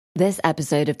This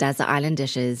episode of Desert Island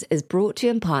Dishes is brought to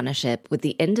you in partnership with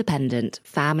the independent,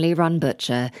 family-run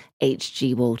butcher,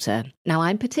 H.G. Walter. Now,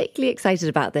 I'm particularly excited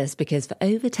about this because for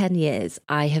over 10 years,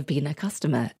 I have been a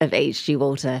customer of H.G.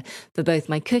 Walter for both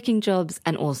my cooking jobs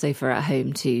and also for at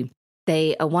home too.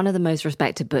 They are one of the most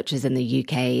respected butchers in the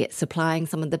UK, supplying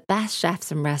some of the best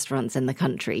chefs and restaurants in the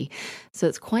country. So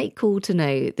it's quite cool to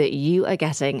know that you are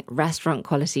getting restaurant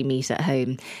quality meat at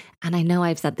home. And I know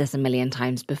I've said this a million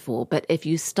times before, but if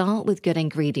you start with good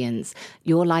ingredients,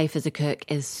 your life as a cook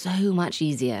is so much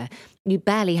easier. You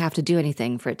barely have to do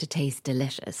anything for it to taste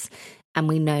delicious. And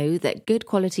we know that good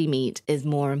quality meat is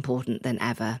more important than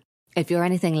ever. If you're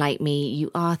anything like me,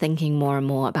 you are thinking more and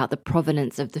more about the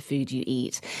provenance of the food you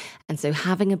eat. And so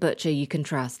having a butcher you can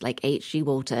trust like H.G.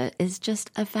 Walter is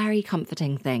just a very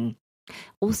comforting thing.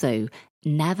 Also,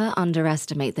 never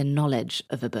underestimate the knowledge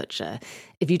of a butcher.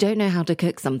 If you don't know how to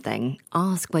cook something,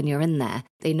 ask when you're in there.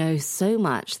 They know so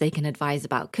much. They can advise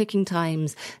about cooking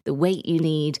times, the weight you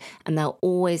need, and they'll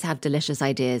always have delicious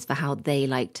ideas for how they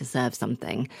like to serve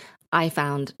something. I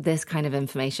found this kind of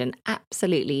information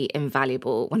absolutely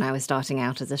invaluable when I was starting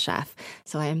out as a chef,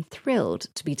 so I am thrilled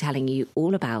to be telling you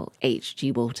all about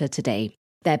H.G. Walter today.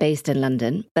 They're based in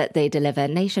London, but they deliver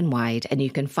nationwide, and you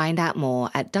can find out more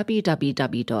at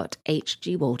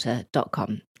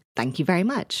www.hgwalter.com. Thank you very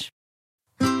much.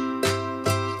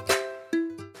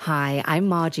 Hi, I'm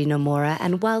Margie Nomura,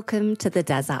 and welcome to the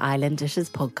Desert Island Dishes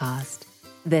podcast.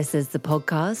 This is the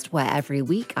podcast where every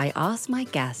week I ask my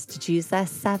guests to choose their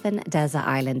 7 desert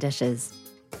island dishes.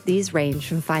 These range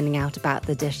from finding out about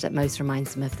the dish that most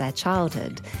reminds them of their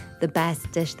childhood, the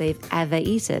best dish they've ever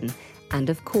eaten, and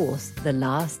of course, the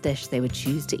last dish they would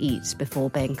choose to eat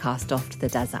before being cast off to the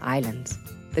desert island.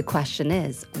 The question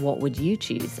is, what would you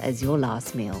choose as your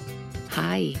last meal?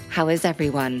 Hi, how is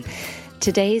everyone?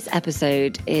 Today's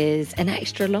episode is an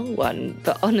extra long one,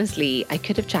 but honestly, I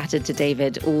could have chatted to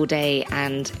David all day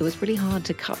and it was really hard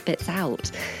to cut bits out.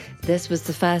 This was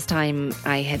the first time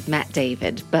I had met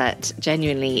David, but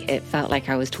genuinely it felt like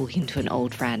I was talking to an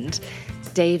old friend.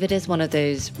 David is one of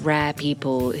those rare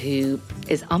people who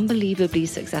is unbelievably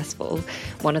successful,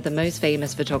 one of the most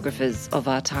famous photographers of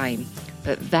our time,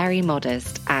 but very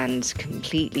modest and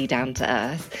completely down to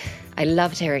earth. I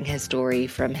loved hearing his story,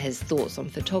 from his thoughts on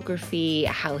photography,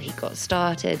 how he got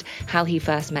started, how he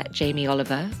first met Jamie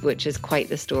Oliver, which is quite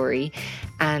the story.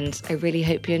 And I really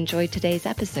hope you enjoyed today's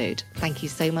episode. Thank you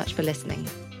so much for listening.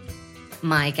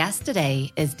 My guest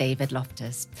today is David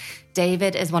Loftus.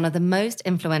 David is one of the most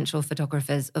influential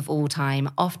photographers of all time,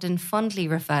 often fondly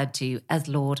referred to as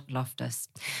Lord Loftus.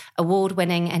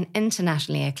 Award-winning and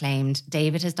internationally acclaimed,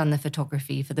 David has done the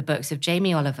photography for the books of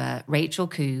Jamie Oliver, Rachel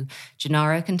Khoo,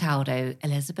 Gennaro Cataldo,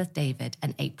 Elizabeth David,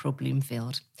 and April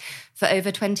Bloomfield. For over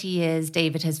 20 years,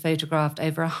 David has photographed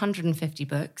over 150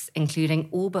 books, including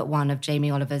all but one of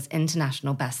Jamie Oliver's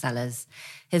international bestsellers.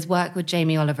 His work with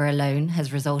Jamie Oliver alone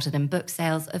has resulted in book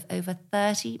sales of over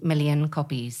 30 million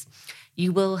copies.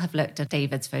 You will have looked at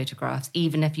David's photographs,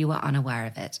 even if you were unaware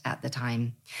of it at the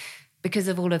time. Because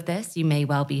of all of this, you may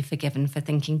well be forgiven for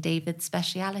thinking David's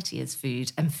speciality is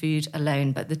food and food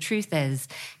alone. But the truth is,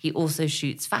 he also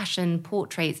shoots fashion,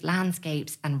 portraits,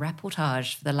 landscapes, and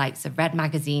reportage for the likes of Red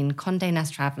Magazine, Condé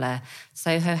Nast Traveller,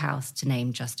 Soho House, to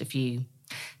name just a few.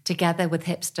 Together with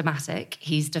Hipstamatic,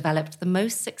 he's developed the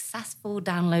most successful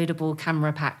downloadable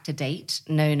camera pack to date,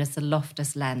 known as the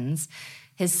Loftus lens.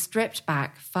 His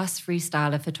stripped-back, fuss-free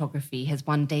style of photography has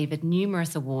won David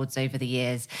numerous awards over the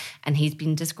years, and he's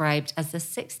been described as the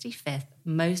 65th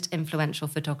most influential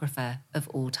photographer of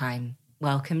all time.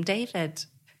 Welcome, David.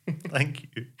 Thank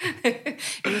you.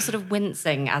 You were sort of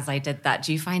wincing as I did that.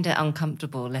 Do you find it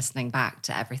uncomfortable listening back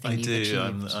to everything you've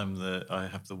achieved? I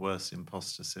have the worst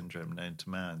imposter syndrome known to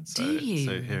man. So, Do you?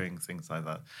 So hearing things like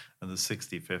that, and the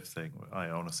 65th thing, I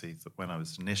honestly, when I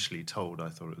was initially told, I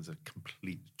thought it was a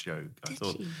complete joke.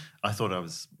 I thought I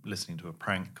was listening to a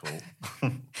prank call.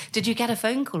 Did you get a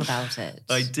phone call about it?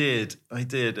 I did,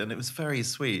 and it was very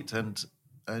sweet. And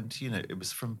you know, it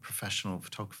was from Professional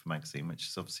Photographer magazine, which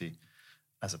is obviously,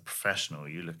 as a professional,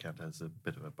 you look at it as a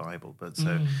bit of a Bible. But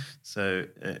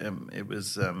it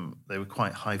was, they were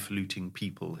quite highfalutin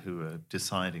people who were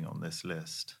deciding on this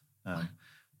list.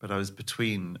 But I was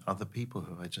between other people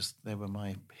who they were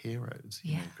my heroes,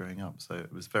 you know, growing up. So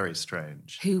it was very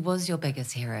strange. Who was your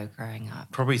biggest hero growing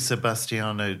up? Probably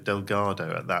Sebastiano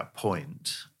Delgado at that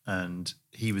point, and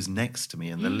he was next to me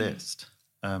in the list.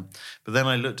 But then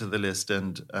I looked at the list,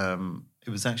 and it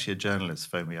was actually a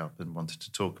journalist phoned me up and wanted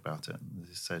to talk about it. And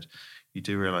he said, "You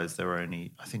do realise there were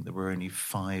only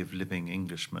 5 living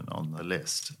Englishmen on the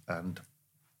list," and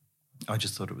I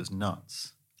just thought it was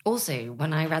nuts. Also,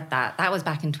 when I read that was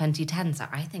back in 2010, so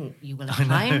I think you will have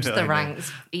climbed the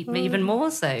ranks even more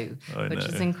so, which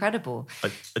is incredible.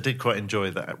 I did quite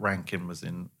enjoy that ranking was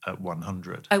at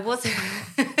 100. I was.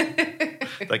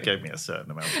 That gave me a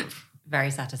certain amount of...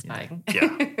 Very satisfying. Yeah,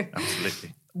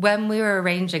 absolutely. When we were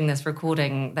arranging this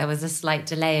recording, there was a slight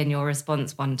delay in your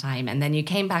response one time, and then you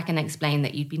came back and explained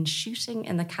that you'd been shooting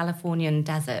in the Californian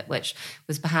desert, which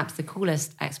was perhaps the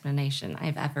coolest explanation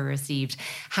I've ever received.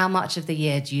 How much of the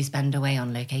year do you spend away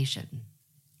on location?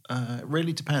 It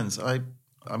really depends. I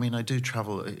mean, I do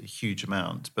travel a huge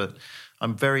amount, but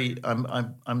I'm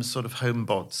sort of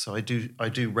homebot, so I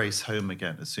do race home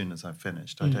again as soon as I've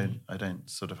finished. I don't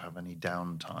sort of have any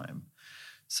downtime.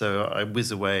 So I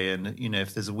whiz away, and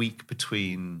if there's a week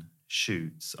between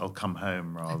shoots, I'll come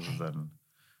home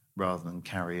rather than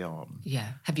carry on.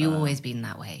 Yeah. Have you always been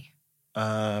that way?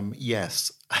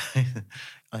 Yes.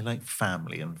 I like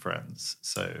family and friends,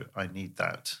 so I need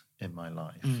that in my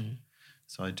life.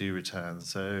 So I do return.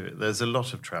 So there's a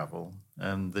lot of travel.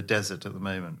 The desert at the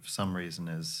moment, for some reason,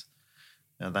 is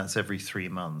that's every 3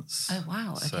 months. Oh,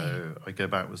 wow. Okay. So I go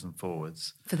backwards and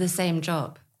forwards. For the same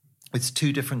job? It's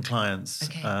 2 different clients.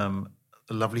 Okay.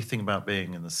 The lovely thing about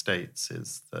being in the States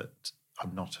is that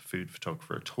I'm not a food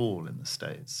photographer at all in the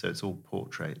States. So it's all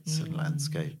portraits and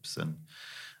landscapes and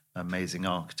amazing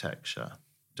architecture.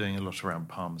 Doing a lot around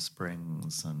Palm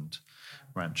Springs and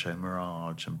Rancho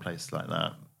Mirage and places like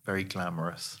that. Very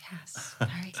glamorous. Yes,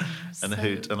 very glamorous. And a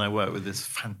hoot. And I work with this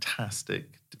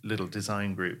fantastic little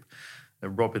design group,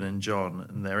 Robin and John,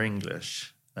 and they're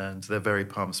English. And they're very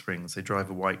Palm Springs. They drive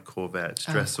a white Corvette,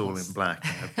 dress all in black,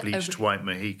 and have bleached white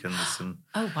Mohicans and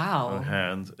hair.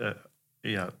 And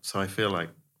so I feel like,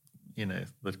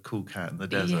 the cool cat in the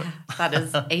desert. Yeah, that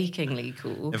is achingly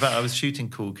cool. In fact, I was shooting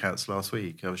cool cats last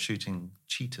week. I was shooting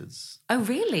cheetahs. Oh,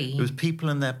 really? It was people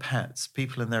and their pets,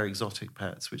 people and their exotic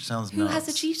pets, which sounds nuts. Who has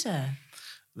a cheetah?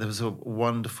 There was a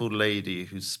wonderful lady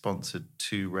who sponsored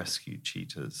 2 rescued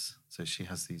cheetahs. So she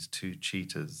has these 2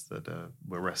 cheetahs that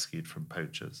were rescued from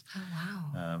poachers. Oh,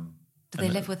 wow. Do they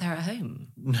live with her at home?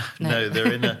 No,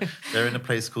 they're in a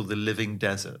place called the Living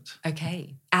Desert.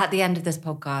 Okay. At the end of this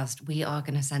podcast, we are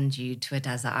going to send you to a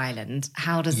desert island.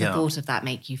 How does the thought of that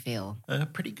make you feel?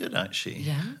 Pretty good, actually.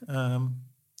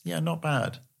 Yeah? Not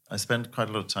bad. I spend quite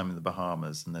a lot of time in the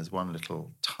Bahamas, and there's one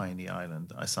little tiny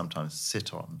island I sometimes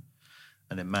sit on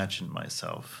and imagine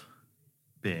myself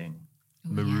being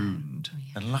marooned.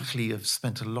 And luckily I've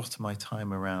spent a lot of my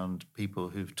time around people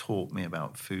who've taught me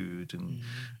about food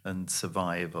and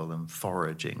survival and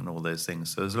foraging and all those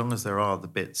things. So as long as there are the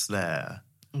bits there,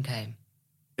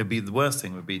 the worst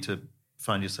thing would be to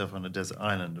find yourself on a desert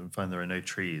island and find there are no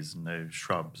trees and no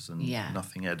shrubs and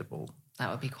nothing edible.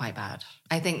 That would be quite bad.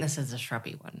 I think this is a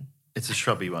shrubby one. It's a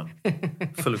shrubby one,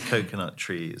 full of coconut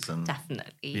trees and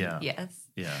definitely, yes,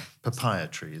 papaya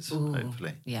trees.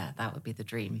 Hopefully, that would be the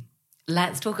dream.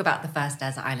 Let's talk about the first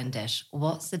desert island dish.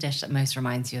 What's the dish that most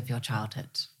reminds you of your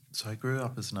childhood? So I grew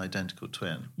up as an identical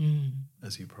twin,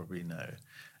 as you probably know,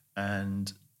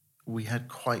 and we had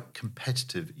quite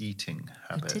competitive eating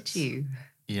habits. Oh, did you?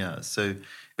 Yeah, so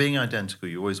being identical,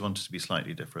 you always wanted to be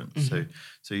slightly different. So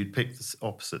you'd pick the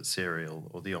opposite cereal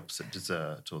or the opposite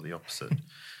dessert or the opposite.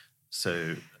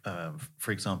 So,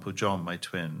 for example, John, my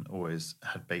twin, always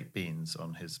had baked beans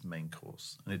on his main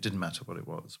course. And it didn't matter what it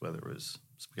was, whether it was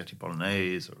spaghetti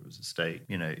bolognese or it was a steak.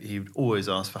 He would always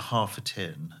ask for half a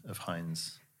tin of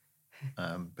Heinz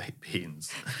baked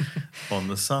beans on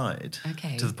the side.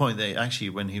 Okay. To the point that actually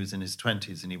when he was in his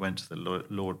 20s and he went to the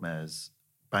Lord Mayor's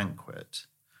banquet,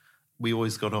 we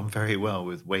always got on very well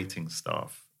with waiting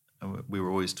staff. And we were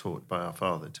always taught by our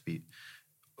father to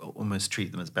almost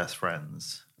treat them as best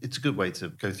friends. It's a good way to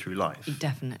go through life.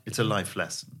 Definitely. It's a life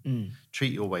lesson.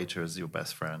 Treat your waiter as your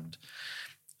best friend.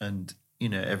 And,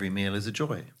 every meal is a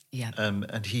joy. Yeah.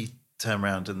 And he turned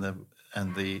around and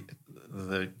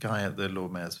the guy at the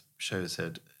Lord Mayor's show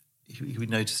said he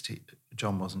noticed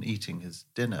John wasn't eating his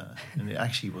dinner and he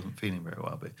actually wasn't feeling very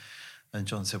well. And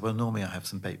John said, well, normally I have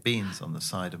some baked beans on the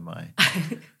side of my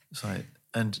side.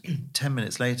 And 10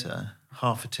 minutes later,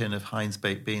 half a tin of Heinz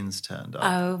baked beans turned up.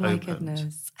 Oh, my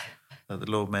goodness. At the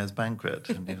Lord Mayor's banquet,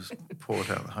 and he was poured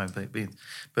out the Heinz baked beans.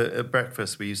 But at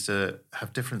breakfast, we used to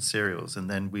have different cereals, and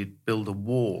then we'd build a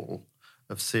wall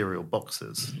of cereal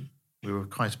boxes. We were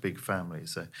quite a big family,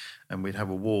 and we'd have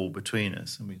a wall between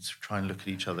us, and we'd try and look at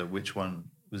each other which one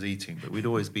was eating, but we'd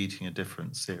always be eating a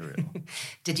different cereal.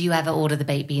 Did you ever order the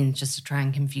baked beans just to try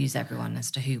and confuse everyone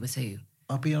as to who was who?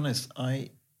 I'll be honest,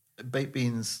 baked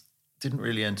beans didn't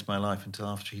really enter my life until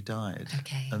after he died.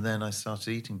 Okay. And then I started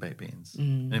eating baked beans.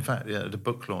 And in fact, at a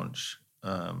book launch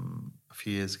a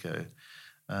few years ago,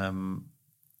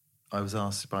 I was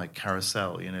asked by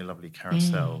Carousel, lovely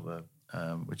Carousel,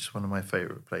 which is one of my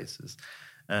favourite places.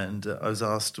 And I was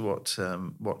asked what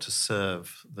to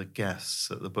serve the guests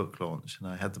at the book launch, and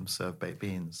I had them serve baked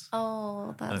beans.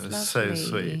 Oh, that's and it was lovely. so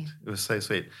sweet. It was so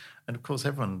sweet. And of course,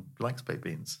 everyone likes baked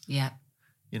beans. Yeah.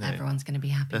 Everyone's going to be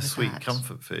happy with that. They're sweet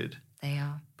comfort food. They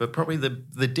are. But probably the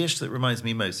dish that reminds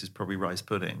me most is probably rice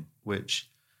pudding,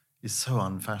 which is so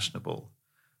unfashionable.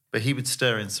 But he would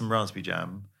stir in some raspberry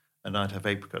jam, and I'd have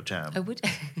apricot jam. I would.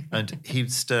 And he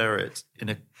would stir it in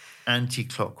a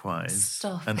anti-clockwise.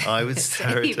 Stop. And I would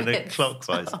stir it in a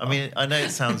clockwise. Stop. I mean, I know it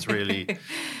sounds really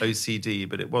OCD,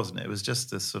 but it wasn't. It was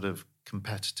just this sort of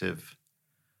competitive,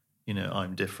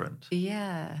 I'm different.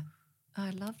 Yeah.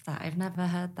 I love that. I've never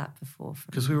heard that before.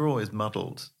 Because we were always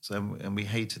muddled, and we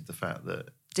hated the fact that...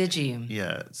 Did you?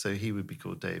 Yeah, so he would be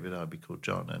called David, I'd be called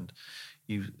John, and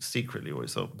you secretly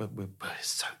always thought, but we're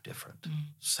so different,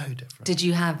 so different. Did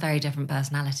you have very different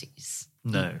personalities?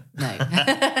 No. No.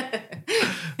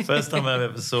 First time I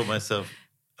ever saw myself,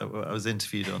 I was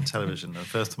interviewed on television. The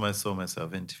first time I saw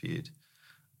myself interviewed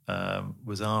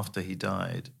was after he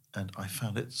died, and I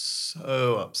found it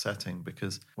so upsetting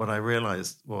because what I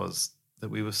realised was that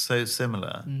we were so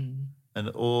similar, and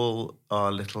all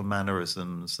our little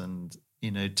mannerisms and,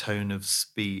 tone of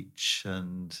speech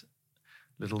and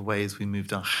little ways we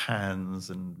moved our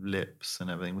hands and lips and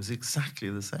everything was exactly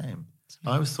the same.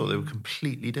 I always thought they were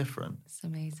completely different. It's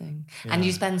amazing. Yeah. And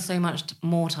you spend so much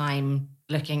more time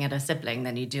looking at a sibling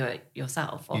than you do it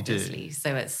yourself, obviously. You do.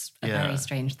 So it's a very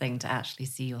strange thing to actually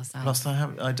see yourself. Plus,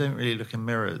 I don't really look in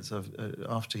mirrors.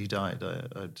 After he died,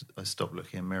 I stopped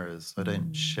looking in mirrors. I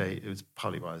don't shave. It was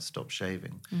partly why I stopped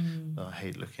shaving. I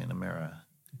hate looking in a mirror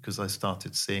because I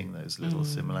started seeing those little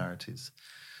similarities.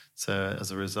 So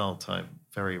as a result, I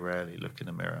very rarely look in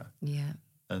a mirror. Yeah.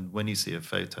 And when you see a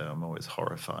photo, I'm always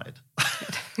horrified.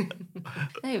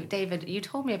 No, David, you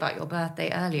told me about your birthday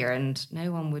earlier, and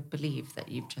no one would believe that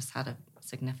you've just had a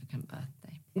significant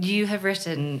birthday. You have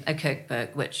written a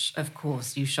cookbook, which, of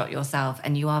course, you shot yourself,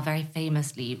 and you are very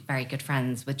famously very good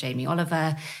friends with Jamie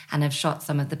Oliver and have shot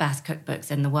some of the best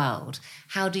cookbooks in the world.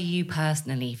 How do you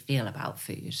personally feel about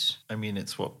food? I mean,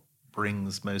 it's what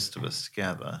brings most of us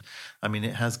together. I mean,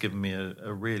 it has given me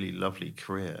a really lovely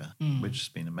career, which has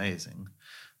been amazing.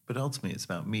 But ultimately, it's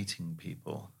about meeting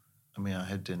people. I mean, I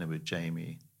had dinner with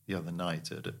Jamie the other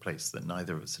night at a place that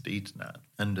neither of us had eaten at.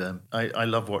 And I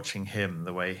love watching him,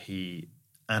 the way he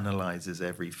analyses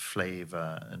every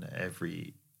flavour and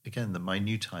the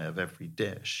minutiae of every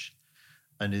dish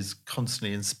and is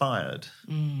constantly inspired.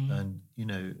 And,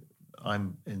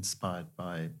 I'm inspired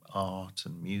by art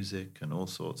and music and all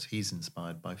sorts. He's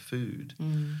inspired by food.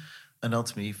 And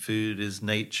ultimately, food is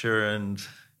nature, and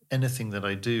anything that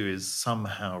I do is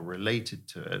somehow related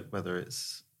to it, whether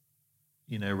it's,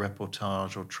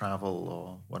 reportage or travel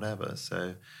or whatever.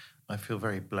 So I feel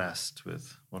very blessed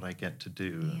with what I get to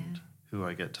do and who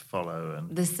I get to follow.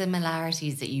 And the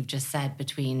similarities that you've just said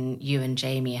between you and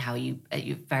Jamie, how you're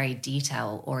very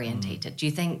detail orientated. Do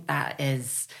you think that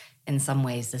is, in some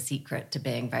ways, the secret to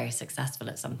being very successful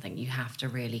at something? You have to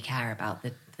really care about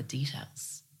the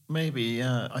details. Maybe,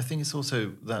 yeah. I think it's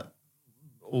also that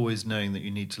always knowing that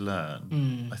you need to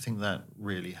learn. I think that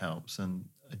really helps. And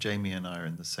Jamie and I are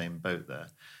in the same boat there.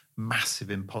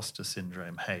 Massive imposter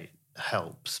syndrome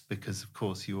helps because, of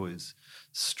course, you always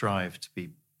strive to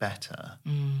be better.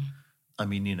 I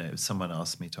mean, if someone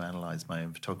asked me to analyse my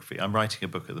own photography, I'm writing a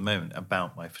book at the moment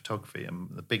about my photography, and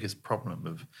the biggest problem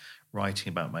of writing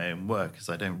about my own work is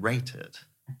I don't rate it.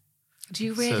 Do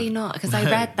you really not? Because I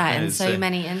read that in so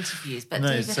many interviews. But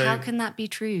David, how can that be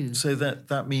true? So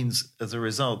that means, as a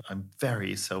result, I'm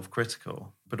very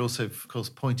self-critical, but also, of course,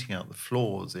 pointing out the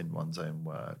flaws in one's own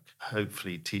work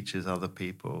hopefully teaches other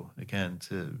people, again,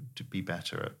 to be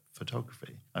better at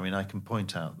photography. I mean, I can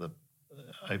point out that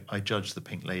I judge the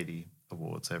Pink Lady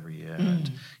Awards every year,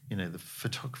 and, the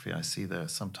photography I see there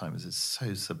sometimes is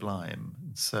so sublime,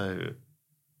 and so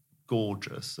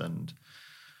gorgeous and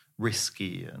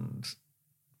risky and,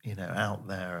 out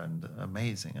there and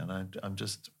amazing. And I'm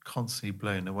just constantly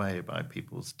blown away by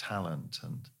people's talent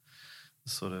and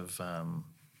sort of,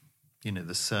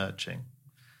 the searching.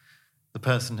 The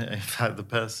person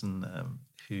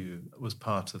who was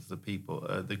part of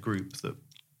the group that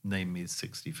named me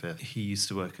 65th, he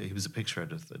was a picture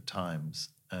editor at the Times,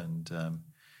 and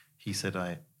he said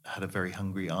I had a very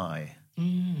hungry eye,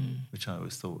 which I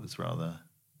always thought was rather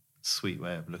sweet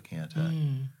way of looking at it.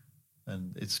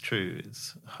 And it's true,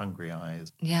 it's hungry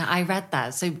eyes. Yeah, I read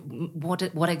that. So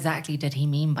what exactly did he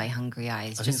mean by hungry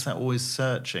eyes? I think it's that always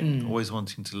searching, always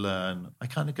wanting to learn. I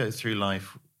kind of go through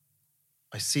life,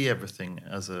 I see everything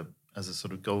as a as a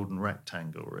sort of golden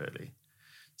rectangle, really.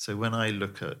 So when I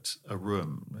look at a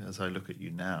room, as I look at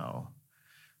you now,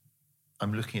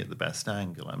 I'm looking at the best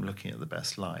angle. I'm looking at the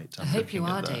best light. I hope you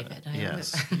are, David.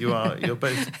 Yes, you are. You're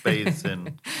both bathed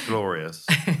in glorious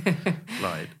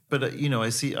light. But I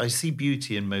see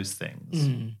beauty in most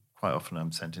things. Quite often,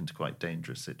 I'm sent into quite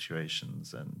dangerous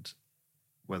situations, and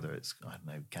whether it's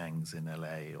gangs in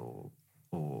LA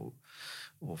or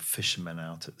fishermen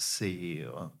out at sea,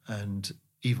 and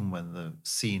even when the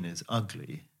scene is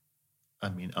ugly,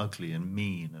 ugly and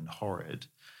mean and horrid.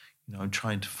 I'm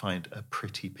trying to find a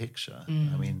pretty picture.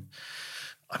 I'm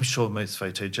sure most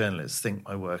photojournalists think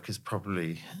my work is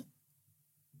probably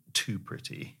too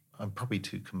pretty. I'm probably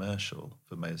too commercial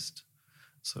for most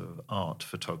sort of art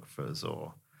photographers.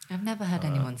 I've never heard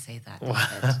anyone say that.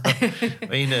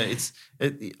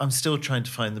 I'm still trying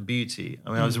to find the beauty.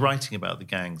 I was writing about the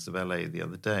gangs of LA the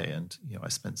other day, and I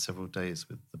spent several days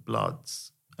with the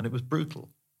Bloods, and it was brutal,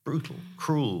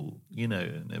 cruel,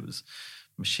 and it was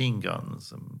machine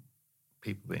guns and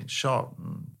people being shot,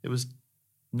 and it was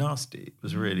nasty. It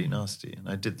was really nasty. And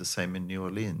I did the same in New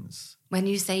Orleans. When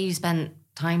you say you spent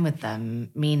time with them,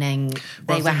 meaning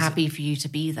they were happy for you to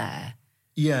be there?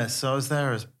 Yeah, so I was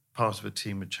there as part of a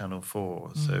team with Channel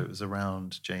 4. So it was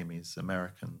around Jamie's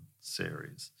American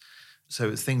series. So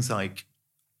it's things like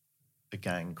a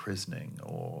gang christening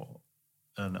or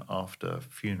an after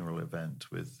funeral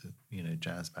event with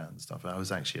jazz band and stuff. I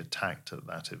was actually attacked at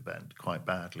that event quite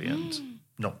badly and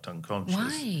knocked unconscious.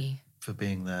 Why? For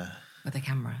being there with a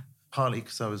camera. Partly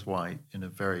because I was white in a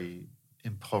very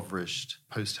impoverished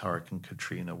post-Hurricane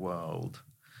Katrina world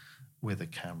with a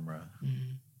camera.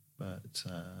 But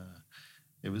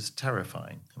it was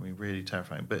terrifying. Really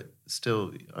terrifying. But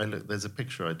still, there's a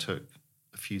picture I took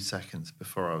a few seconds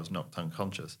before I was knocked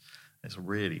unconscious. It's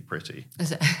really pretty.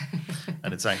 Is it?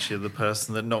 And it's actually the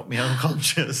person that knocked me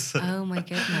unconscious. Oh, my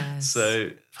goodness.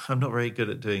 So I'm not very good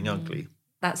at doing ugly.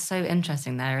 That's so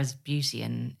interesting. There is beauty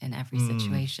in every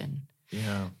situation.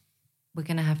 Yeah. We're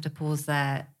going to have to pause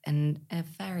there. In a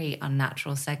very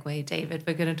unnatural segue, David,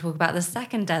 we're going to talk about the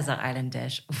second desert island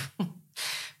dish.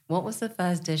 What was the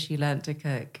first dish you learned to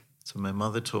cook? So my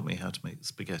mother taught me how to make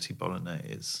spaghetti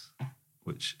bolognese,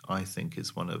 which I think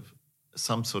is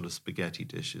some sort of spaghetti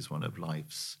dish is one of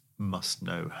life's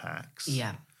must-know hacks.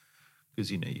 Yeah.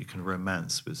 Because, you can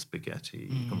romance with spaghetti.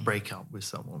 You can break up with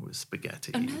someone with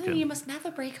spaghetti. Oh, no, you must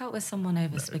never break up with someone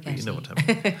over spaghetti. You know what I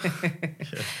mean.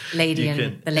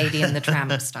 The Lady and the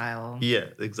Tramp style. Yeah,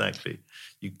 exactly.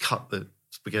 You cut the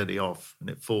spaghetti off and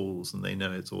it falls and they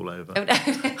know it's all over. Oh, no.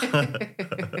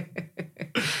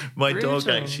 My dog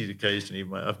actually occasionally,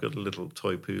 I've got a little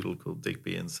toy poodle called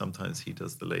Digby, and sometimes he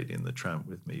does the Lady and the Tramp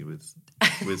with me with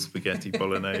spaghetti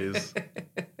bolognese.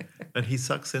 And he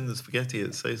sucks in the spaghetti.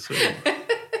 It's so sweet.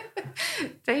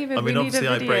 David, obviously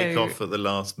I break off at the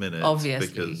last minute. Obviously.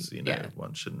 Because,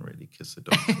 one shouldn't really kiss a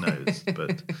dog's nose.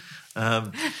 But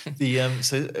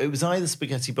so it was either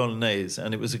spaghetti bolognese,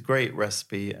 and it was a great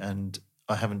recipe, and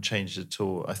I haven't changed it at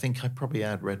all. I think I probably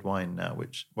add red wine now,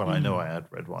 I know I add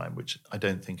red wine, which I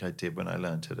don't think I did when I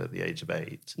learnt it at the age of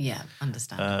 8. Yeah,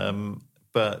 understand.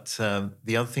 But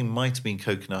the other thing might have been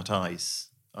coconut ice.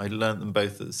 I learnt them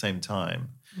both at the same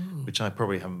time, which I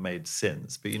probably haven't made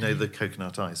since. But the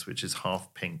coconut ice, which is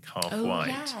half pink, half white.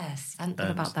 Yes, I hadn't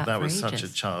thought about that. That for was ages. such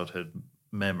a childhood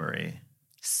memory.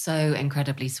 So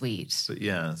incredibly sweet. But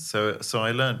yeah, so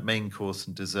I learnt main course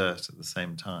and dessert at the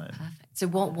same time. Perfect. So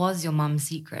what was your mum's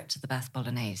secret to the best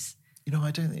bolognese?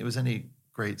 I don't think it was any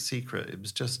great secret. It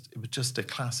was just a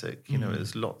classic.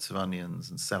 There's lots of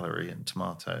onions and celery and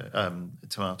tomato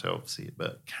obviously,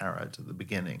 but carrot at the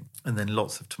beginning, and then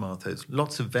lots of tomatoes,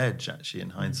 lots of veg actually. In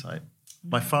hindsight,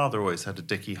 my father always had a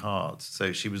dicky heart,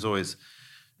 so she was always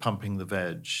pumping the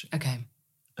veg. Okay.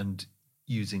 And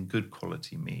using good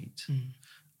quality meat.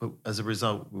 But as a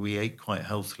result, we ate quite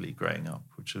healthily growing up,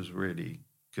 which was really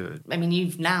good.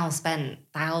 You've now spent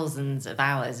thousands of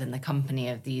hours in the company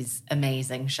of these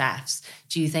amazing chefs.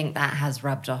 Do you think that has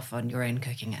rubbed off on your own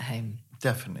cooking at home?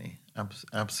 Definitely.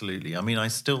 Absolutely. I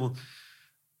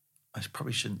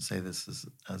probably shouldn't say this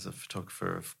as a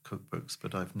photographer of cookbooks,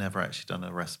 but I've never actually done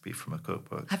a recipe from a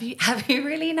cookbook. Have you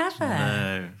really never?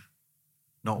 No.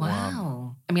 Not one.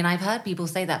 Wow. I've heard people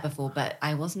say that before, but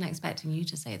I wasn't expecting you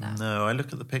to say that. No, I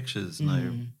look at the pictures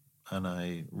and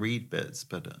I read bits,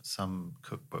 but some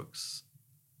cookbooks,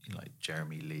 like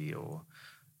Jeremy Lee or,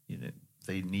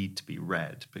 they need to be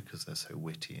read because they're so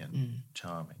witty and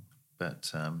charming.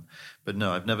 But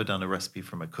no, I've never done a recipe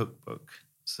from a cookbook.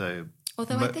 So,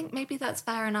 although I think maybe that's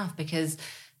fair enough, because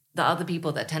the other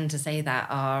people that tend to say that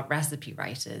are recipe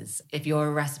writers. If you're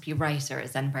a recipe writer,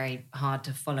 it's then very hard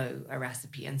to follow a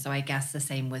recipe. And so I guess the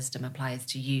same wisdom applies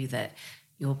to you, that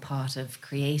you're part of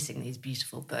creating these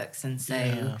beautiful books. And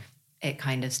so it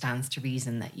kind of stands to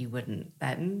reason that you wouldn't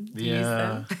then use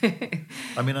them.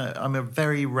 I mean, I'm a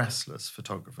very restless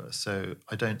photographer, so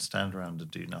I don't stand around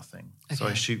and do nothing. Okay. So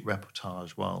I shoot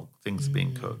reportage while things are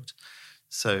being cooked.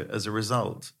 So as a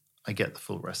result, I get the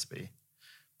full recipe.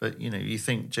 But, you know, you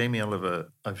think Jamie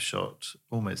Oliver, I've shot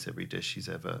almost every dish she's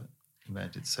ever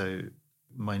invented. So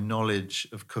my knowledge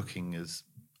of cooking is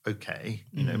okay.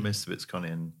 You know, most of it's gone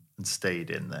in and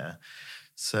stayed in there.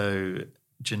 So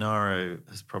Gennaro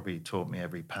has probably taught me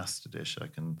every pasta dish I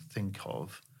can think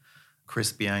of.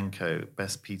 Chris Bianco,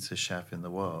 best pizza chef in the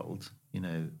world, you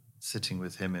know, sitting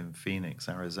with him in Phoenix,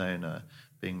 Arizona,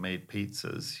 being made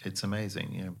pizzas. It's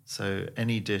amazing. You know? So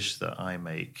any dish that I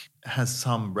make has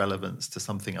some relevance to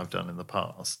something I've done in the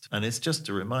past. And it's just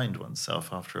to remind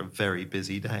oneself after a very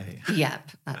busy day.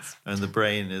 Yep. And the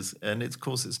brain is, and it's, of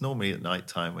course, it's normally at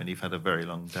nighttime when you've had a very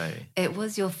long day. It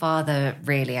was your father,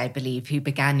 really, I believe, who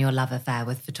began your love affair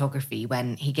with photography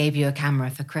when he gave you a camera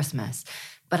for Christmas.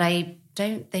 But I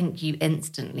don't think you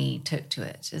instantly took to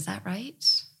it. Is that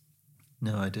right?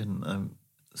 No, I didn't.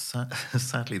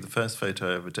 Sadly, the first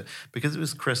photo I ever took, because it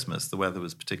was Christmas, the weather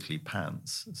was particularly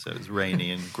pants. So it was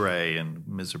rainy and grey and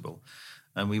miserable.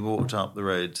 And we walked up the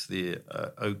road to the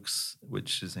Oaks,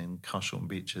 which is in Cushorn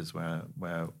Beaches, where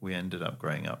we ended up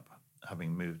growing up,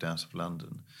 having moved out of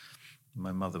London.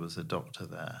 My mother was a doctor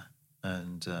there.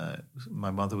 And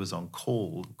my mother was on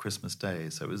call Christmas Day,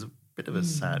 so it was a bit of a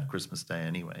sad Christmas day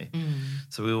anyway.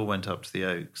 So we all went up to the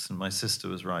Oaks, and my sister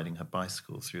was riding her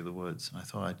bicycle through the woods, and I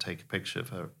thought I'd take a picture of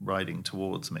her riding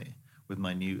towards me with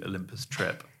my new Olympus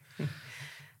trip.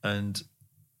 And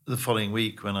the following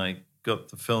week, when I got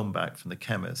the film back from the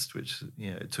chemist, which,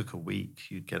 you know, it took a week,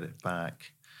 you'd get it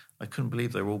back, I couldn't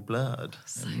believe they were all blurred.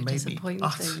 So it made me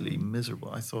utterly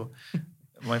miserable. I thought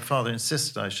my father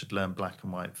insisted I should learn black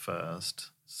and white first.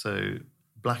 So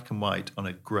black and white on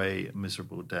a grey,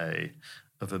 miserable day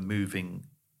of a moving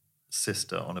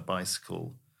sister on a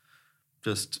bicycle,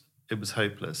 just, it was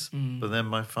hopeless. But then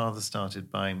my father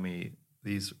started buying me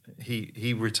these,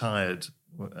 he retired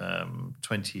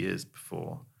 20 years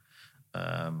before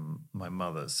my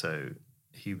mother, so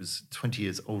he was 20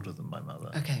 years older than my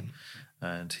mother. Okay.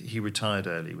 And he retired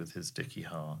early with his dicky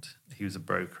heart. He was a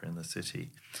broker in the city.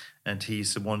 And he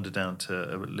used to wander down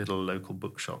to a little local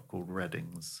bookshop called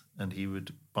Redding's. And he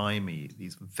would buy me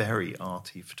these very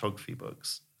arty photography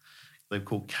books. They were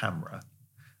called Camera.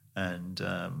 And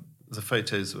the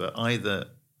photos were either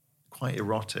quite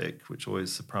erotic, which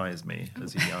always surprised me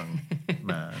as a young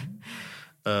man.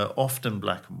 Often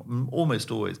black and almost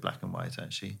always black and white,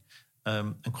 actually.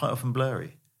 And quite often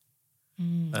blurry.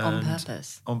 On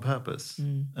purpose. On purpose.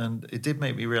 And it did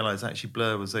make me realise actually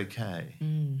blur was okay.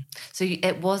 So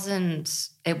it wasn't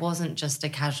just a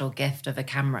casual gift of a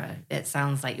camera. It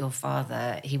sounds like your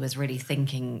father, he was really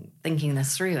thinking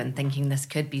this through and thinking this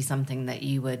could be something that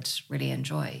you would really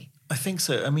enjoy. I think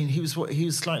so. I mean, he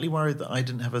was slightly worried that I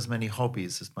didn't have as many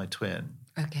hobbies as my twin.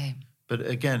 Okay. But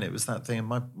again, it was that thing.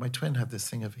 My twin had this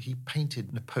thing of, he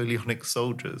painted Napoleonic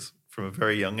soldiers from a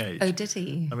very young age. Oh, did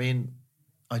he? I mean,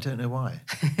 I don't know why.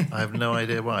 I have no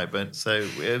idea why. But so,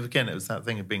 again, it was that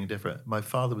thing of being different. My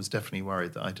father was definitely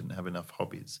worried that I didn't have enough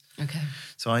hobbies. Okay.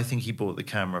 So I think he bought the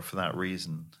camera for that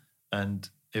reason. And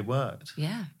it worked.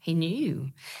 Yeah, he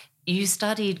knew. You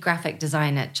studied graphic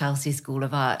design at Chelsea School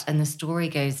of Art, and the story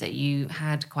goes that you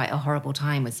had quite a horrible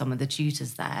time with some of the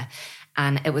tutors there.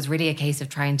 And it was really a case of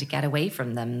trying to get away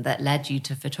from them that led you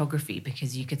to photography,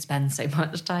 because you could spend so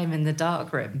much time in the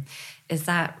darkroom. Is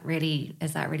that really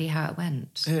how it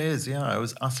went? It is, yeah. I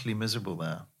was utterly miserable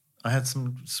there. I had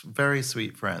some very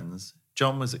sweet friends.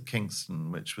 John was at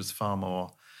Kingston, which was far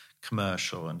more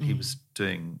commercial, and he was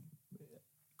doing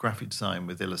graphic design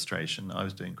with illustration. I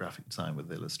was doing graphic design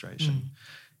with illustration.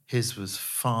 His was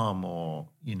far more,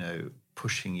 you know,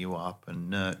 pushing you up and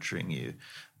nurturing you.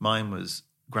 Mine was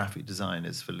graphic design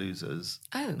is for losers.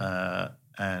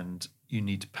 And you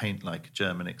need to paint like a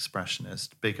German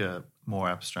expressionist. Bigger, more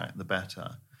abstract, the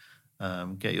better.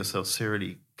 Get yourself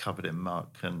serially covered in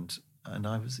muck. And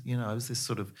I was this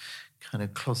sort of kind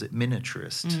of closet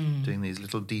miniaturist, doing these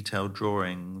little detailed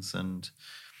drawings. And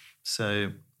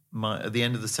so at the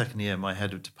end of the second year, my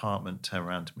head of department turned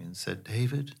around to me and said,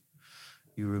 "David,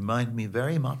 you remind me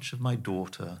very much of my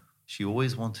daughter. She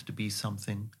always wanted to be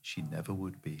something she never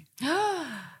would be."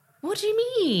 What do you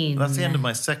mean? That's the end of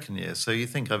my second year. So you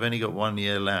think I've only got 1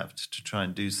 year left to try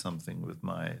and do something with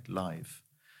my life.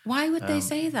 Why would they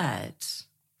say that?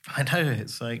 I know.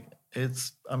 It's like,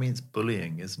 it's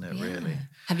bullying, isn't it, really?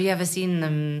 Have you ever seen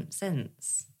them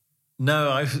since?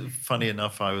 No, funny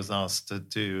enough, I was asked to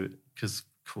do, because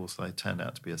of course I turned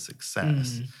out to be a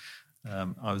success.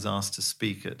 I was asked to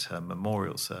speak at her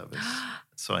memorial service.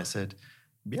 So I said,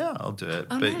 yeah, I'll do it.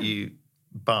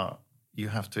 But you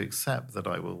have to accept that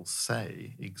I will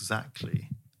say exactly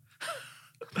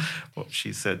what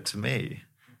she said to me.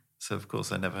 So, of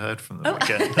course, I never heard from them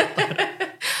again.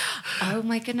 Oh,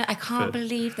 my goodness. I can't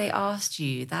believe they asked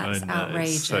you. That's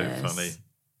outrageous. It's so funny.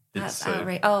 That's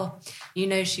outrageous. Oh,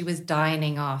 she was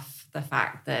dining off the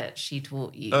fact that she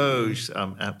taught you. Oh,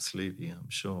 absolutely. I'm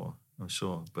sure.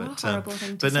 But, what a horrible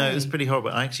thing to say. But no, it was pretty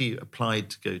horrible. I actually applied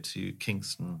to go to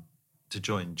Kingston to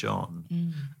join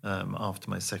John after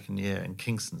my second year, and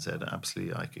Kingston said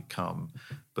absolutely I could come.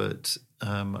 But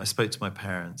I spoke to my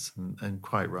parents, and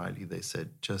quite rightly they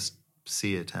said, just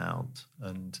see it out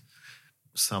and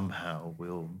somehow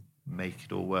we'll make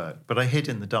it all work. But I hid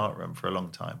in the dart room for a long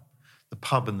time. The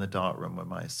pub and the dart room were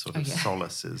my sort of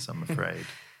solaces, I'm afraid.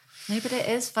 No, but it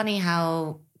is funny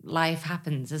how life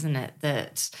happens, isn't it?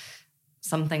 That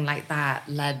something like that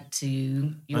led to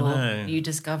you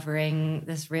discovering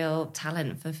this real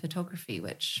talent for photography,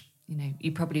 which,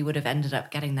 you probably would have ended up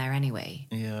getting there anyway.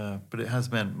 Yeah, but it has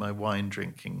meant my wine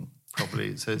drinking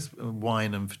probably. So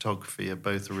wine and photography are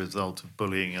both a result of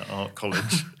bullying at art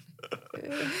college.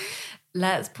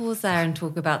 Let's pause there and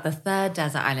talk about the third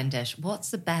desert island dish.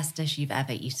 What's the best dish you've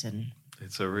ever eaten?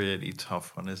 It's a really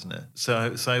tough one, isn't it?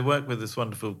 So I work with this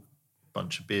wonderful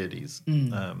bunch of beardies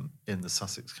in the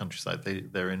Sussex countryside.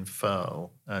 They're in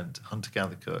Firle and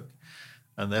hunter-gatherer-cook,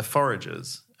 and they're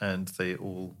foragers, and they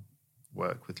all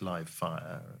work with live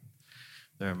fire.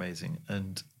 They're amazing.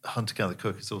 And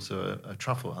hunter-gatherer-cook is also a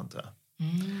truffle hunter,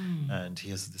 and he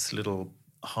has this little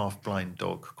half-blind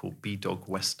dog called B-Dog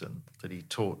Western that he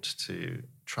taught to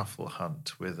truffle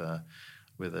hunt with a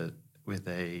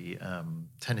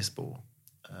tennis ball,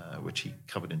 which he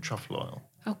covered in truffle oil.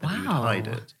 Oh, wow. And he would hide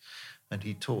it. And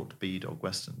he taught B-Dog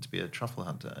Western to be a truffle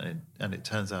hunter. And it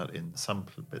turns out in some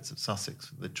bits of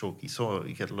Sussex, the chalky soil,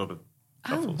 you get a lot of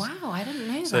truffles. Oh, wow, I didn't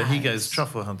know that. So he goes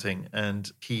truffle hunting, and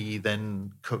he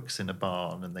then cooks in a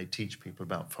barn, and they teach people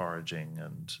about foraging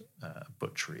and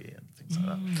butchery and things like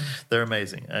that. They're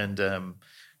amazing. And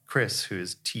Chris, who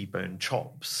is T-Bone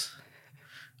Chops,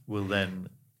 will then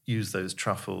use those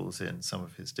truffles in some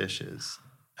of his dishes.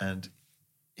 And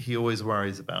he always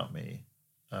worries about me,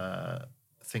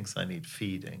 thinks I need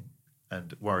feeding,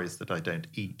 and worries that I don't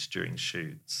eat during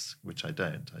shoots, which I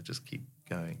don't. I just keep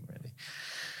going, really.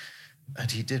 And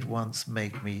he did once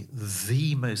make me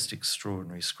the most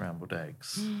extraordinary scrambled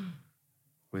eggs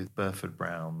with Burford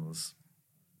Browns,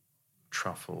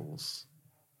 truffles,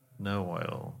 no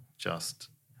oil, just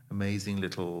amazing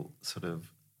little sort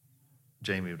of,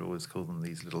 Jamie would always call them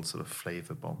these little sort of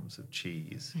flavour bombs of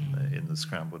cheese in the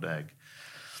scrambled egg,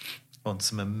 on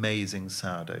some amazing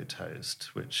sourdough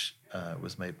toast, which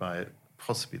was made by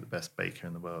possibly the best baker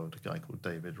in the world, a guy called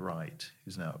David Wright,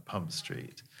 who's now at Pump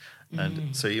Street.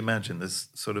 And so you imagine this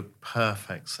sort of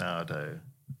perfect sourdough,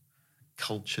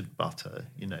 cultured butter,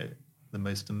 the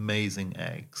most amazing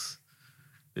eggs,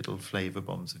 little flavour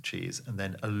bombs of cheese, and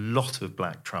then a lot of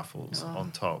black truffles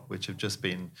on top, which have just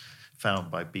been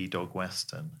found by B-Dog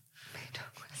Western.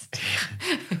 B-Dog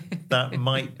Western. That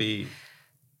might be,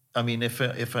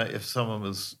 if someone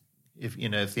was, if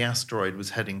the asteroid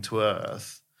was heading to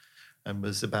Earth and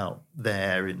was about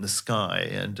there in the sky,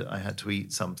 and I had to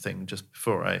eat something just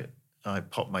before I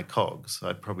popped my cogs,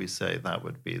 I'd probably say that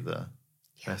would be the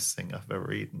best thing I've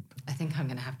ever eaten. I think I'm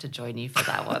going to have to join you for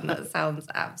that one. That sounds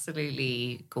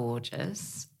absolutely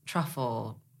gorgeous.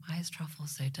 Truffle. Why is truffle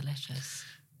so delicious?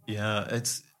 Yeah,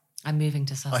 I'm moving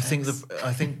to Sussex.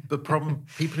 I think the problem,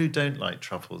 people who don't like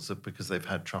truffles are because they've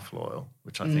had truffle oil,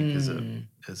 which I think is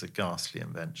a ghastly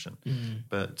invention.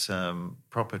 But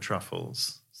proper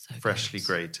truffles, so freshly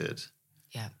grated.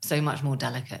 Yeah, so much more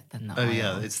delicate than the oil. Oh,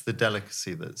 yeah, it's the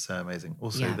delicacy that's so amazing.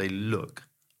 Also, they look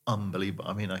unbelievable.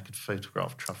 I could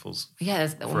photograph truffles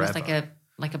it's forever. Almost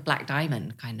like a black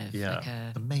diamond, kind of.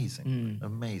 Yeah, amazing.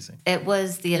 It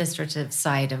was the illustrative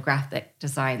side of graphic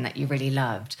design that you really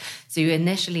loved. So you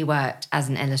initially worked as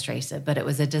an illustrator, but it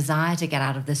was a desire to get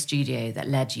out of the studio that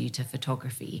led you to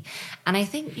photography. And I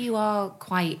think you are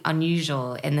quite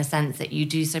unusual in the sense that you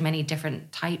do so many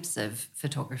different types of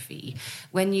photography.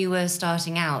 When you were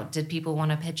starting out, did people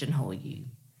want to pigeonhole you?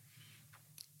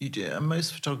 You do. And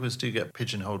most photographers do get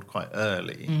pigeonholed quite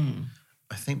early.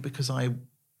 I think because I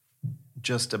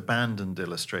just abandoned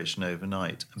illustration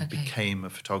overnight and became a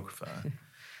photographer.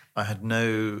 I had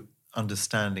no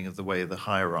understanding of the way the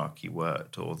hierarchy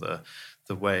worked, or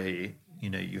the way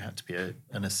you had to be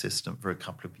an assistant for a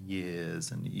couple of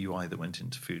years, and you either went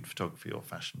into food photography or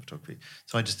fashion photography.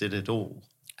 So I just did it all.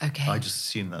 Okay. I just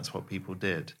assumed that's what people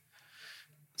did.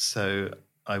 So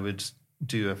I would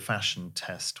do a fashion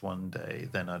test one day,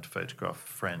 then I'd photograph a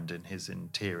friend in his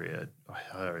interior, or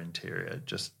her interior,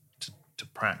 just to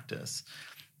practice.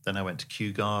 Then I went to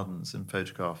Kew Gardens and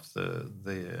photographed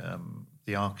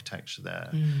the architecture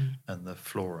there and the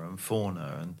flora and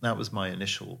fauna, and that was my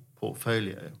initial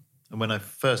portfolio. And when I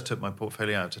first took my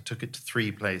portfolio out, I took it to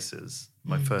 3 places,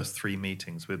 my first 3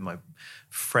 meetings with my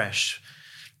fresh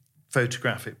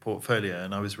photographic portfolio,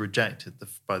 and I was rejected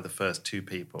by the first 2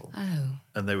 people. Oh.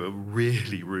 And they were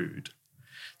really rude.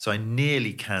 So I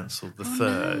nearly cancelled the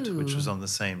third, which was on the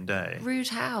same day. Rude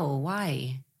how?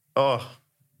 Why? Oh,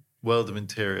 World of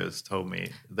Interiors told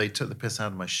me they took the piss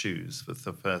out of my shoes for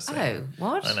the first thing. Oh,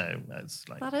 what? I know. It's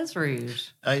like, that is rude.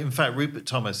 In fact, Rupert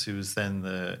Thomas, who was then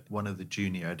one of the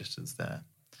junior editors there,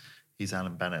 he's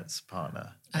Alan Bennett's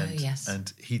partner. And, yes.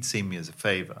 And he'd seen me as a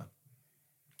favour.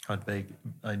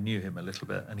 I knew him a little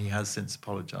bit, and he has since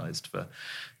apologised for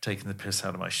taking the piss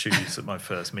out of my shoes at my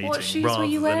first meeting. What shoes were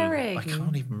you wearing? I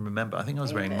can't even remember. I think I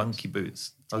was wearing monkey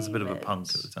boots. I was a bit of a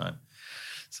punk at the time.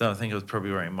 So I think I was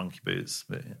probably wearing monkey boots.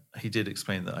 But he did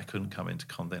explain that I couldn't come into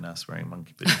Condé Nast wearing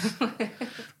monkey boots.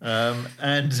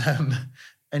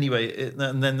 Anyway,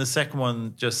 and then the second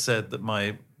one just said that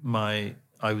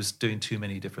I was doing too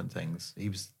many different things. He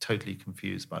was totally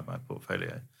confused by my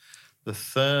portfolio. The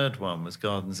third one was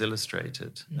Gardens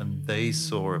Illustrated, and they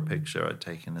saw a picture I'd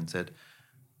taken and said,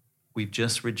 "We've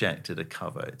just rejected a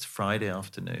cover. It's Friday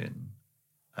afternoon,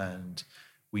 and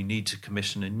we need to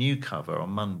commission a new cover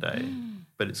on Monday,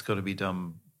 but it's got to be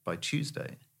done by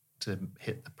Tuesday to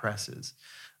hit the presses."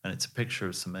 And it's a picture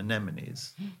of some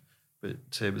anemones.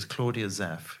 But it was Claudia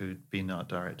Zeff, who'd been art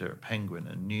director at Penguin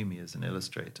and knew me as an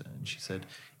illustrator, and she said,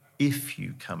 "If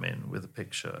you come in with a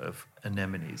picture of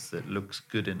anemones that looks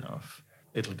good enough,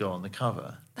 it'll go on the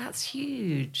cover." That's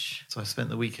huge. So I spent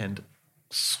the weekend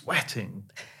sweating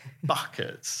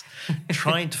buckets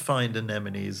trying to find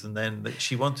anemones, and then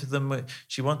she wanted them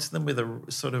with a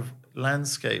sort of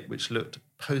landscape which looked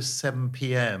post 7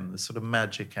 p.m, the sort of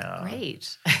magic hour.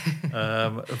 Great.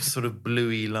 Of sort of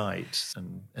bluey light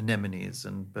and anemones,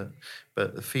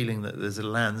 but the feeling that there's a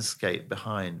landscape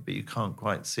behind, but you can't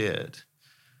quite see it.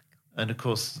 And, of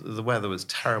course, the weather was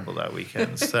terrible that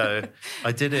weekend. So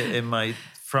I did it in my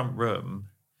front room.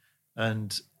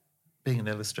 And being an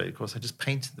illustrator, of course, I just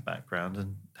painted the background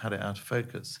and had it out of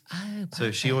focus. Oh, perfect.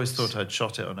 So she always thought I'd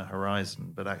shot it on a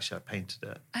horizon, but actually I painted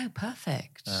it. Oh,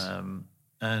 perfect.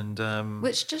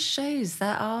 Which just shows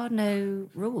there are no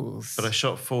rules. But I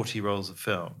shot 40 rolls of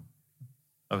film.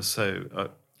 I was so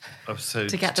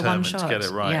to get the one determined shot. to get it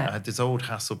right. Yeah. I had this old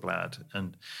Hasselblad,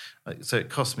 and so it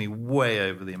cost me way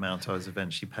over the amount I was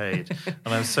eventually paid.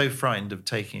 And I was so frightened of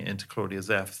taking it into Claudia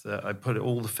Zeff that I put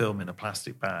all the film in a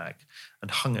plastic bag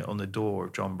and hung it on the door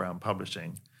of John Brown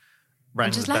Publishing, rang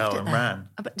the bell and ran.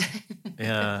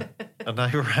 Yeah. And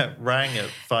I rang at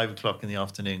 5 o'clock in the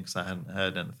afternoon because I hadn't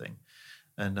heard anything.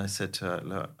 And I said to her,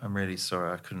 "Look, I'm really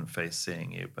sorry I couldn't face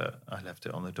seeing you, but I left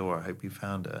it on the door. I hope you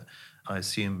found it. I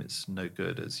assume it's no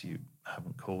good as you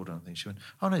haven't called or anything." She went,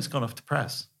 "Oh, no, it's gone off to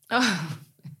press." Oh.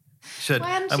 She said, why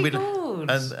hadn't she called?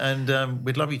 And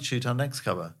we'd love you to shoot our next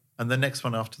cover. And the next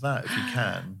one after that, if you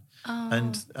can. Oh.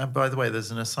 And by the way,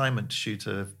 there's an assignment to shoot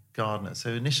a gardener.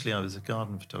 So initially I was a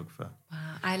garden photographer. Wow.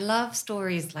 I love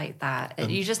stories like that.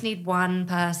 You just need one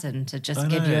person to just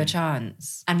give you a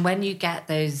chance. And when you get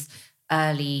those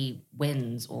early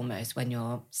wins almost when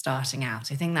you're starting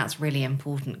out, I think that's really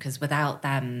important because without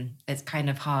them, it's kind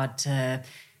of hard to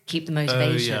keep the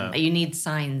motivation. Oh, yeah. You need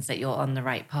signs that you're on the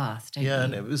right path, don't you? Yeah,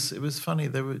 and it was funny.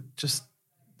 There were just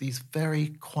these very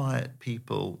quiet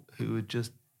people who would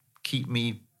just keep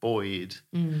me buoyed.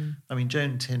 I mean,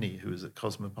 Joan Tinney, who was at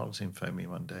Cosmopolitan, phoned me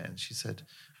one day and she said,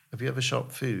 "Have you ever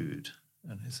shot food?"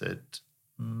 And I said,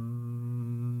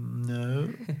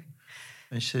 "No."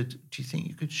 And she said, "Do you think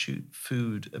you could shoot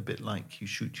food a bit like you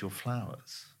shoot your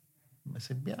flowers?" And I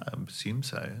said, "Yeah, I assume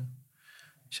so."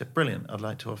 She said, "Brilliant. I'd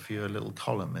like to offer you a little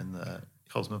column in the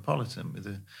Cosmopolitan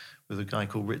with a guy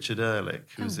called Richard Ehrlich,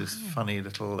 who's this funny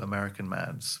little American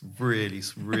man, really,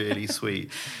 really sweet."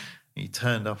 He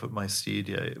turned up at my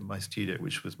studio,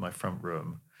 which was my front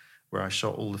room, where I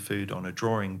shot all the food on a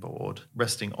drawing board,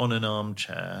 resting on an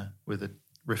armchair with a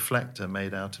reflector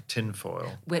made out of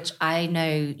tinfoil. Which I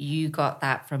know you got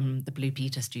that from the Blue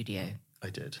Peter studio. I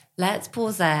did. Let's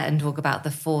pause there and talk about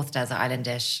the fourth desert island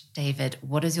dish. David,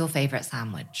 what is your favourite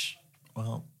sandwich?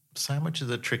 Well, sandwiches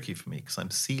are tricky for me because I'm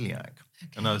celiac.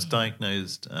 Okay. And I was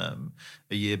diagnosed a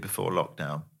year before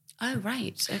lockdown. Oh,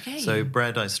 right. Okay. So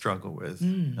bread I struggle with.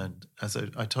 And as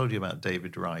I told you about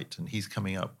David Wright, and he's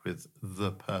coming up with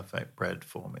the perfect bread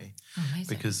for me. Oh,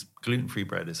 amazing. Because gluten-free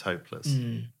bread is hopeless.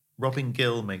 Robin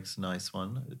Gill makes a nice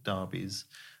one at Derby's.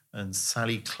 And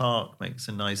Sally Clark makes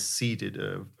a nice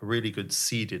a really good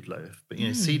seeded loaf. But,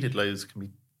 seeded loaves can be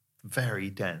very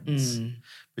dense.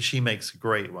 But she makes a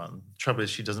great one. The trouble is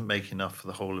she doesn't make enough for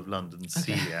the whole of London's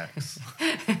celiacs.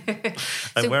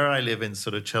 And where I live in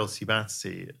sort of Chelsea,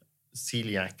 Battersea,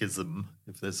 celiacism,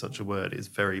 if there's such a word, is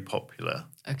very popular.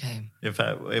 Okay. In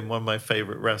fact, in one of my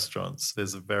favourite restaurants,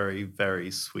 there's a very,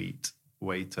 very sweet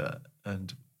waiter.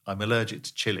 And I'm allergic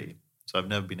to chili. So I've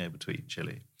never been able to eat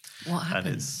chili. What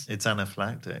happens? And it's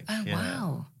anaphylactic. Oh,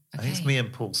 wow. Okay. I think it's me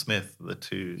and Paul Smith, the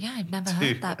two. Yeah, I've never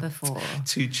heard that before.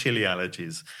 Two chili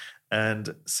allergies.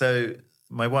 And so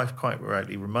my wife quite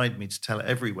rightly reminded me to tell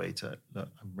every waiter, look,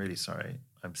 I'm really sorry,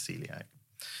 I'm celiac.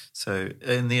 So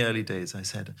in the early days, I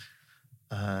said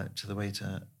to the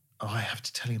waiter, I have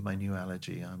to tell you my new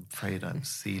allergy. I'm afraid I'm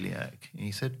celiac. And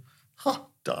he said,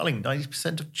 darling,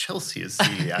 90% of Chelsea is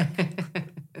celiac.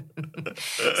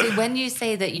 So when you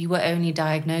say that you were only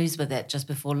diagnosed with it just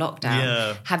before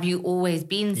lockdown, have you always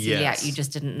been celiac? Yes. You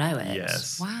just didn't know it?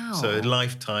 Yes. Wow. So a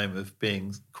lifetime of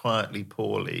being quietly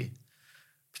poorly,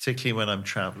 particularly when I'm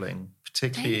travelling,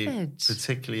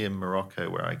 particularly in Morocco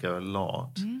where I go a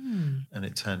lot. And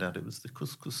it turned out it was the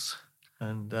couscous.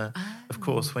 And of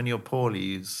course, when you're poorly,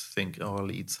 you think,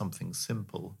 I'll eat something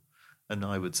simple. And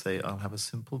I would say, I'll have a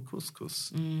simple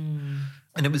couscous.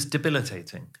 And it was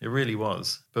debilitating. It really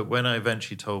was. But when I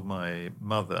eventually told my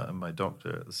mother and my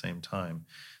doctor at the same time,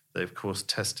 they, of course,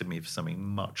 tested me for something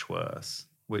much worse,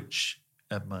 which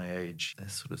at my age, they're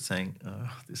sort of saying,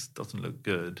 this doesn't look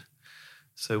good.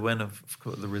 So when, of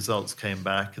course, the results came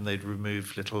back and they'd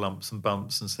removed little lumps and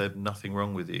bumps and said, nothing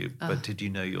wrong with you, but did you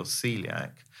know you're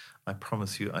celiac? I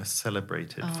promise you, I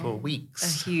celebrated for weeks.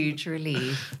 A huge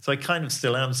relief. So I kind of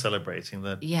still am celebrating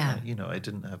that, Yeah. I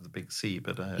didn't have the big C,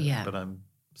 but I'm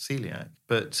celiac.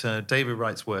 But David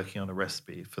Wright's working on a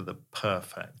recipe for the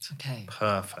perfect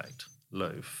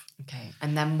loaf. Okay.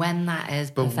 And then when that is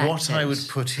perfected... But what I would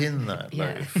put in that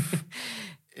loaf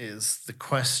is the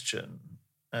question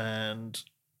and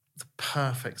the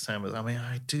perfect sandwich. I mean,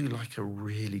 I do like a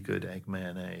really good egg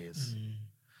mayonnaise.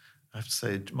 I have to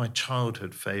say, my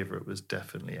childhood favourite was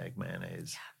definitely egg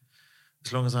mayonnaise. Yeah.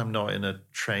 As long as I'm not in a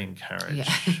train carriage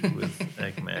with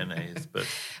egg mayonnaise. But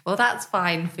well, that's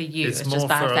fine for you. It's just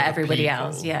bad for everybody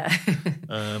else. Yeah.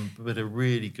 But a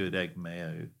really good egg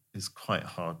mayo is quite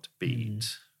hard to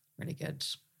beat. Really good.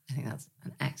 I think that's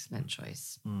an excellent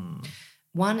choice.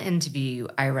 One interview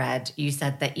I read, you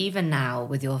said that even now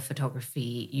with your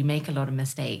photography, you make a lot of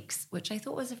mistakes, which I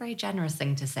thought was a very generous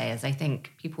thing to say, as I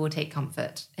think people will take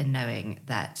comfort in knowing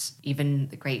that even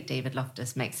the great David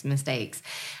Loftus makes mistakes.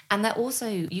 And that also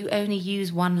you only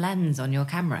use one lens on your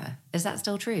camera. Is that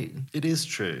still true? It is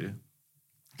true.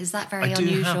 Is that very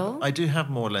unusual? I do have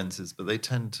more lenses, but they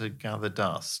tend to gather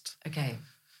dust. Okay.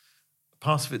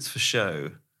 Part of it's for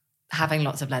show. Having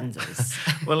lots of lenses.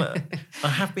 Well, I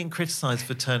have been criticised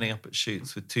for turning up at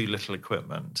shoots with too little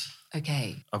equipment.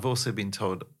 Okay. I've also been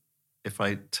told if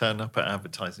I turn up at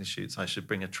advertising shoots, I should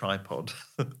bring a tripod.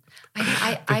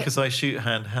 Because I shoot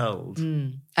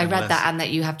handheld. I read that, and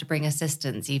that you have to bring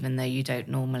assistants, even though you don't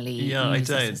normally use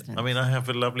assistants. I don't. I mean, I have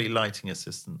a lovely lighting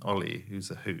assistant, Ollie, who's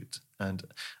a hoot, and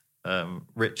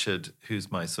Richard,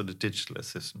 who's my sort of digital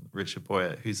assistant, Richard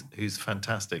Boyer, who's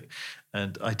fantastic.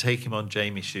 And I take him on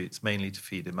Jamie shoots mainly to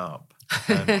feed him up.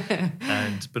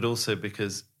 But also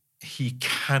because he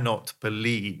cannot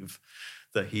believe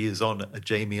that he is on a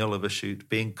Jamie Oliver shoot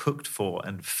being cooked for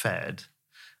and fed.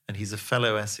 And he's a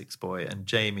fellow Essex boy, and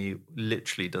Jamie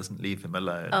literally doesn't leave him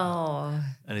alone. Oh.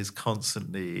 And is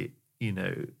constantly,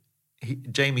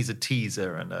 Jamie's a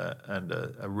teaser and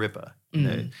a ribber,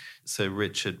 So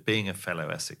Richard, being a fellow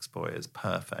Essex boy, is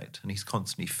perfect, and he's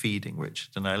constantly feeding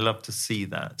Richard, and I love to see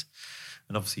that.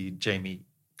 And obviously, Jamie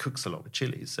cooks a lot with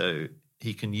chili, so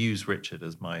he can use Richard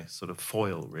as my sort of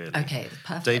foil, really. Okay,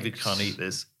 perfect. David can't eat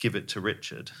this, give it to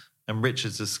Richard. And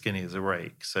Richard's as skinny as a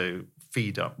rake, so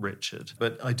feed up Richard.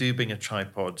 But I do bring a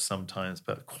tripod sometimes,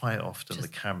 but quite often the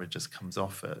camera just comes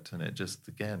off it, and it just,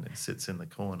 again, it sits in the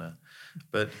corner.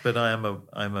 But I'm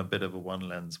a bit of a one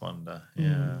lens wonder,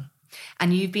 yeah.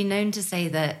 And you've been known to say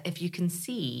that if you can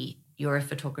see, you're a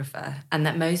photographer, and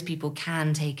that most people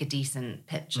can take a decent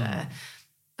picture.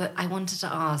 But I wanted to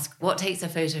ask, what takes a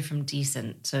photo from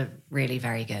decent to really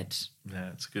very good? Yeah,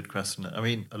 it's a good question. I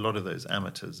mean, a lot of those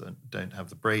amateurs don't have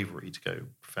the bravery to go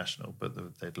professional,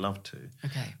 but they'd love to.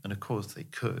 Okay. And of course they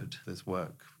could. There's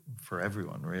work for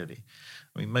everyone, really.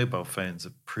 I mean, mobile phones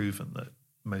have proven that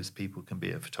most people can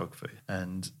be a photographer.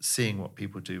 And seeing what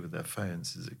people do with their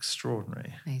phones is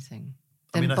extraordinary. Amazing.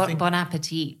 I mean, I think Bon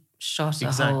Appetit shot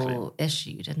a whole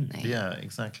issue, didn't they? Yeah,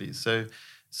 exactly. So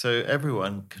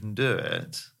everyone can do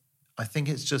it. I think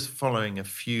it's just following a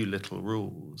few little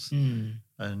rules.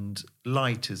 And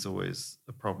light is always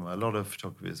a problem. A lot of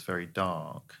photography is very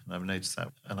dark, and I've noticed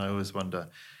that. And I always wonder,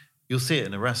 you'll see it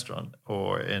in a restaurant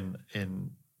or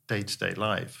in day-to-day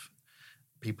life.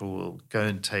 People will go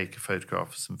and take a photograph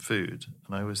of some food.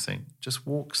 And I always think, just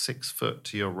walk 6 foot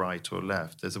to your right or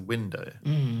left. There's a window.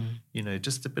 You know,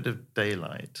 just a bit of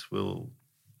daylight will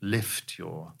lift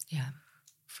your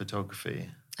photography.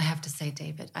 I have to say,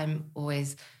 David, I'm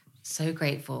always so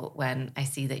grateful when I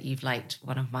see that you've liked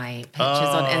one of my pictures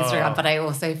on Instagram, but I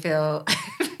also feel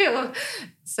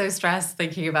so stressed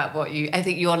thinking about I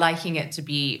think you're liking it to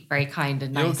be very kind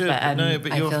and nice. You're good,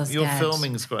 but your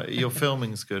filming's great. Your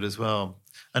filming's good as well.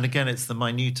 And again, it's the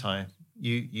minutiae.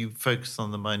 You focus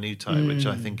on the minutiae, which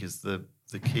I think is the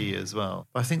key as well.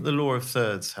 But I think the law of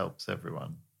thirds helps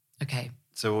everyone. Okay.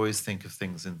 So always think of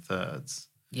things in thirds.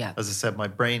 Yeah. As I said, my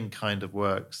brain kind of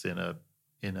works in a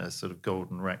sort of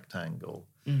golden rectangle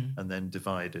and then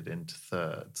divided into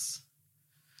thirds.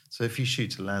 So if you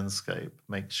shoot a landscape,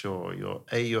 make sure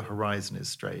your horizon is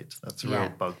straight. That's a real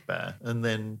bugbear. And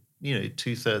then,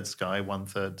 2/3 sky,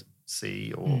 1/3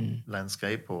 sea or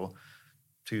landscape, or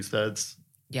 2/3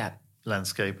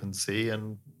 landscape and sea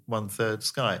and 1/3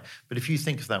 sky. But if you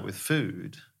think of that with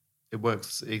food,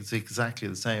 it's exactly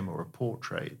the same, or a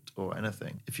portrait or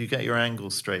anything. If you get your angle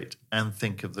straight and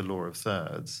think of the law of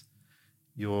thirds,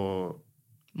 you're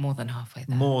more than halfway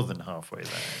there. More than halfway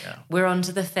there, yeah. We're on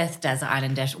to the 5th desert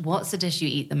island dish. What's the dish you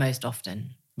eat the most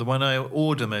often? The one I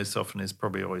order most often is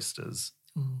probably oysters.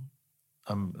 Ooh.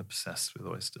 I'm obsessed with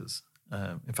oysters.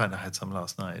 In fact, I had some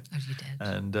last night. Oh, you did?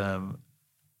 And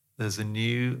there's a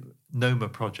new Noma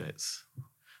Projects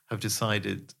have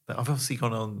decided that I've obviously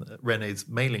gone on Renee's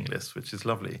mailing list, which is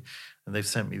lovely. And they've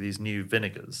sent me these new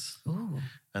vinegars. Ooh.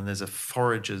 And there's a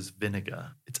forager's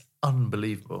vinegar. It's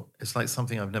unbelievable. It's like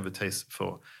something I've never tasted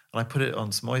before. And I put it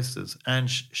on some oysters and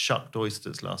shucked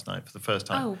oysters last night for the first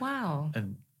time. Oh, wow.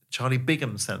 And Charlie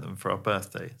Bigham sent them for our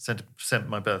birthday, sent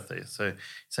my birthday. So he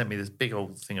sent me this big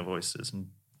old thing of oysters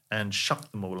and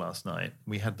shucked them all last night.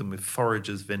 We had them with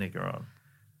forager's vinegar on.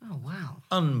 Oh, wow.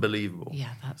 Unbelievable.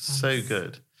 Yeah, that's so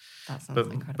good. That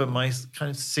sounds incredible. But my kind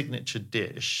of signature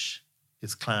dish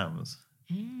is clams.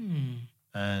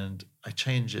 And I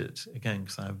change it, again,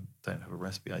 because I don't have a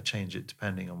recipe, I change it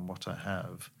depending on what I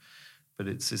have. But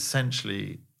it's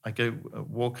essentially, I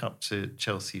walk up to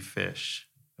Chelsea Fish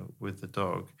with the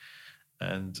dog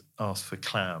and ask for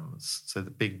clams, so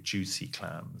the big juicy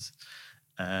clams.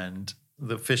 And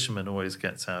the fisherman always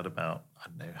gets out about, I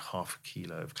don't know, 1/2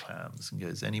 kilo of clams and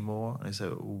goes, any more? And I say,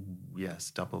 oh,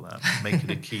 yes, double that, make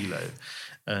it a kilo.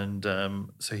 And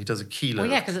so he does a kilo.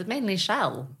 Well, yeah, because it's mainly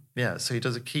shell. Yeah, so he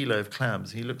does a kilo of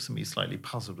clams. He looks at me slightly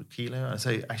puzzled, a kilo? I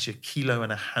say, actually, a kilo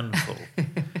and a handful.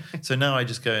 So now I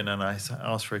just go in and I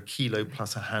ask for a kilo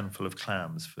plus a handful of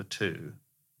clams for 2.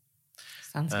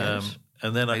 Sounds good.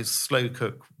 And then I slow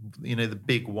cook, the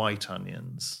big white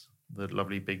onions, the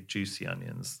lovely big juicy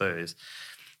onions, those,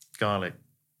 garlic,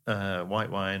 white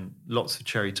wine, lots of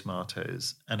cherry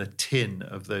tomatoes, and a tin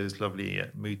of those lovely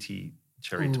Muti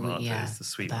cherry tomatoes, the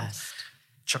sweet ones.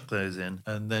 Chuck those in,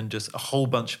 and then just a whole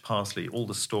bunch of parsley, all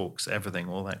the stalks, everything,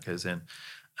 all that goes in,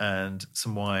 and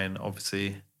some wine,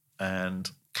 obviously,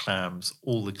 and clams,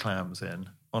 all the clams in.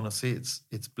 Honestly,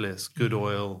 it's bliss. Good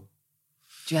oil.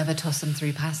 Do you ever toss them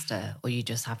through pasta, or you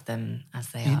just have them as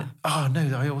they are?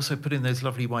 No, I also put in those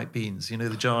lovely white beans,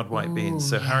 the jarred white beans,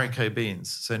 so haricot beans,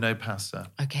 so no pasta.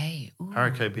 Okay. Ooh.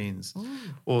 Haricot beans.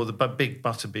 Ooh. Or the big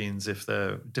butter beans, if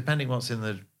they're, depending what's in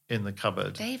the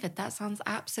cupboard. David, that sounds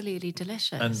absolutely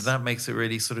delicious. And that makes it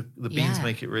really the beans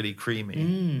make it really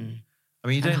creamy. I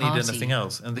mean, you don't need anything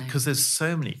else. And because there's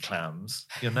so many clams,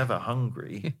 you're never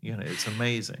hungry. It's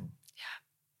amazing.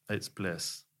 Yeah. It's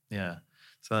bliss. Yeah.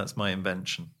 So that's my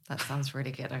invention. That sounds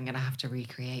really good. I'm going to have to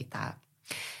recreate that.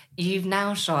 You've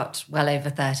now shot well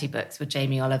over 30 books with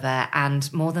Jamie Oliver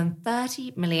and more than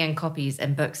 30 million copies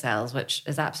in book sales, which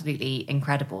is absolutely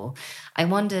incredible. I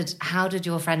wondered, how did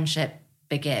your friendship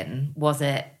begin? Was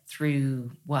it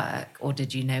through work, or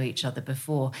did you know each other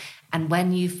before? And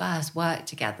when you first worked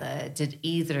together, did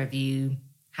either of you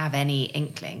have any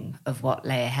inkling of what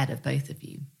lay ahead of both of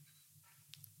you?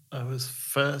 I was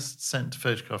first sent to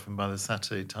photograph him by the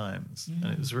Saturday Times,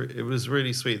 and it was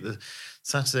really sweet. The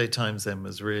Saturday Times then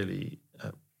was really,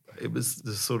 it was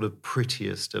the sort of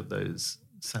prettiest of those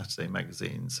Saturday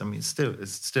magazines. I mean, it's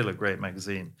still a great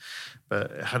magazine,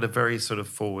 but it had a very sort of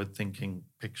forward-thinking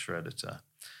picture editor.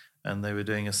 and they were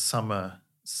doing a summer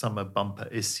bumper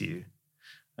issue,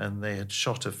 and they had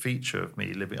shot a feature of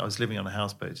me living. I was living on a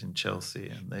houseboat in Chelsea,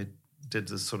 and they did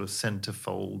this sort of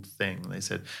centerfold thing. They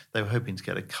said they were hoping to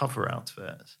get a cover out of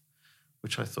it,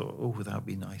 which I thought, oh, that would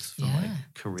be nice for my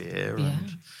career. Yeah.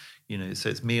 And, you know, so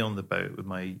it's me on the boat with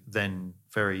my then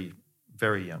very,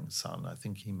 very young son. I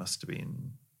think he must have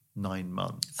been 9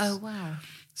 months. Oh, wow.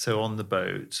 So on the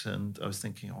boat, and I was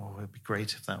thinking, oh, it'd be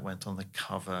great if that went on the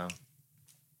cover.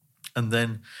 And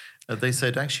then they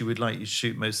said, actually, we'd like you to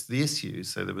shoot most of the issues.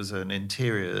 So there was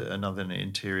another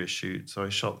interior shoot. So I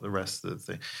shot the rest of the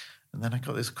thing. And then I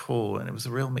got this call, and it was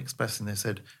a real mixed blessing. They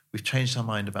said, we've changed our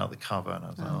mind about the cover. And I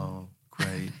was like, oh,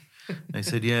 great. And they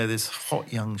said, yeah, this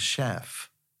hot young chef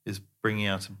is bringing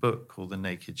out a book called The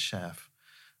Naked Chef.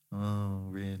 Oh,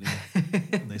 really?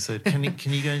 And they said, can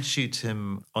you go and shoot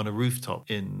him on a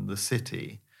rooftop in the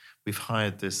city? We've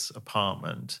hired this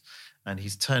apartment, and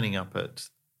he's turning up at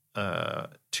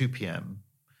 2 p.m.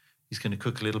 He's going to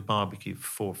cook a little barbecue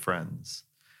for 4 friends.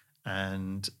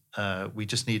 And we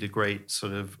just need a great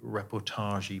sort of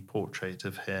reportage-y portrait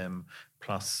of him,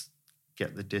 plus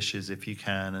get the dishes if you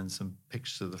can, and some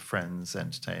pictures of the friends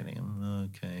entertaining.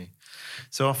 Okay.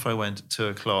 So off I went at 2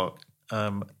 o'clock.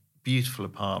 Beautiful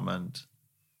apartment.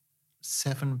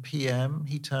 7 p.m.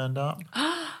 he turned up.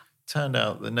 Turned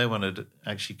out that no one had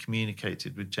actually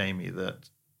communicated with Jamie that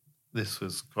this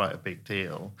was quite a big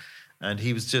deal. And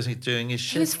he was just doing his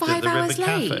shift at the River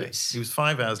Cafe. He was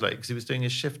 5 hours late because he was doing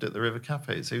his shift at the River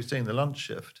Cafe. So he was doing the lunch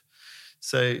shift.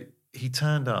 So he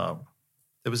turned up.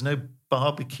 There was no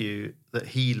barbecue that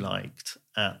he liked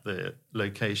at the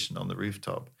location on the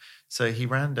rooftop. So he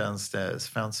ran downstairs,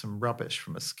 found some rubbish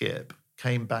from a skip,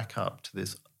 came back up to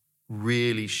this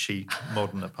really chic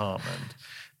modern apartment,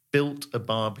 built a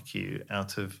barbecue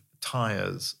out of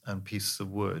tyres and pieces of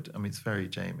wood. I mean, it's very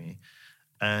Jamie.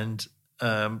 And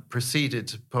proceeded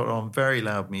to put on very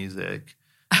loud music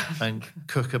and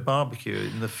cook a barbecue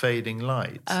in the fading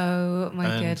light. Oh,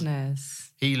 my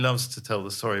goodness. He loves to tell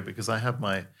the story because I had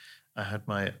my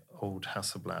old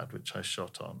Hasselblad, which I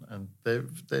shot on, and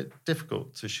they're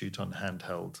difficult to shoot on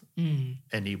handheld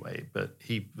anyway, but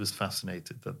he was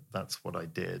fascinated that that's what I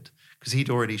did because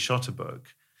he'd already shot a book.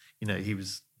 You know, he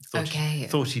was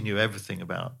thought he knew everything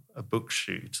about a book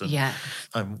shoot. And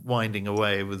I'm winding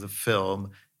away with the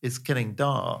film. It's getting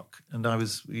dark, and I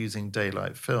was using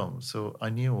daylight film, so I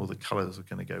knew all the colours were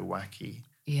going to go wacky.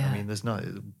 Yeah. I mean, there's no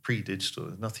pre-digital,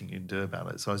 there's nothing you can do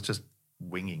about it. So I was just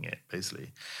winging it,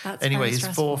 basically. Anyway, his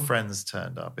 4 friends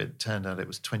turned up. It turned out it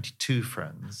was 22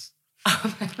 friends.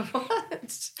 Oh,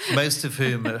 what? Most of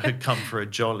whom had come for a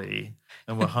jolly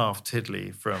and were half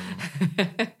tiddly from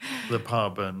the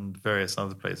pub and various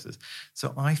other places.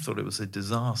 So I thought it was a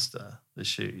disaster, the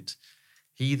shoot.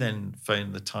 He then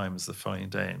phoned the Times the following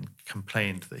day and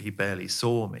complained that he barely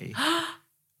saw me.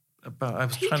 But I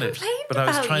was trying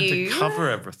to cover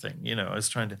everything. You know, I was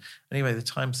trying to. Anyway, the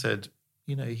Times said,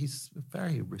 you know, he's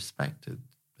very respected,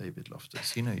 David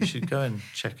Loftus. You know, you should go and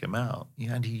check him out.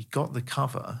 Yeah, and he got the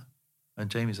cover,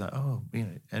 and Jamie's like, oh, you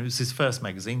know, and it was his first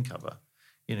magazine cover.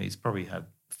 You know, he's probably had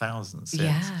thousands since.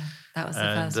 Yeah, that was the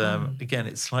first one. Again,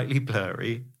 it's slightly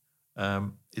blurry.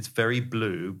 It's very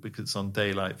blue because it's on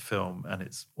daylight film and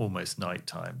it's almost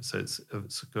nighttime. So it's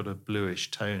got a bluish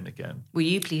tone again. Were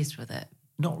you pleased with it?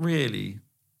 Not really,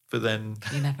 but then...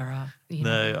 You never are.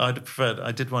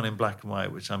 I did one in black and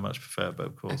white, which I much prefer, but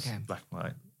of course black and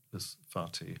white was far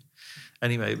too...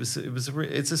 Anyway, it's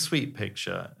a sweet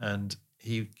picture, and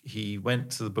he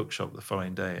went to the bookshop the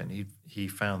following day and he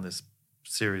found this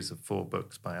series of 4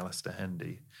 books by Alistair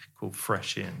Hendy called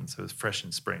Fresh In. So it's fresh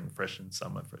in spring, fresh in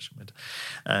summer, fresh in winter.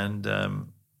 And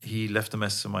he left a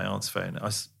message on my aunt's phone.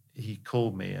 He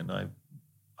called me and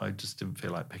I just didn't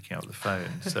feel like picking up the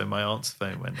phone. So my aunt's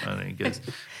phone went on and he goes,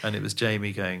 and it was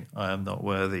Jamie going, I am not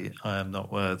worthy, I am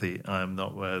not worthy, I am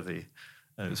not worthy.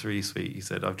 And it was really sweet. He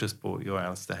said, I've just bought your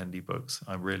Alistair Hendy books.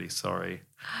 I'm really sorry.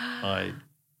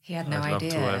 He had no idea. I'd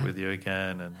love to work with you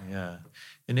again. And yeah.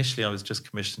 Initially, I was just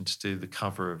commissioned to do the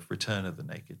cover of Return of the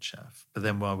Naked Chef. But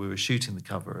then while we were shooting the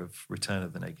cover of Return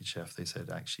of the Naked Chef, they said,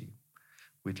 actually,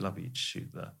 we'd love you to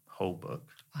shoot the whole book.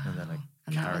 Wow. And then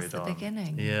I carried on. That was the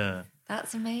beginning. Yeah.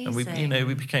 That's amazing. And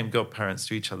we became godparents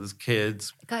to each other's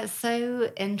kids. God, it's so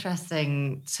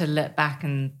interesting to look back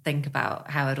and think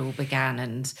about how it all began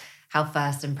and how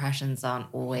first impressions aren't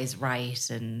always right,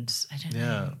 and I don't know.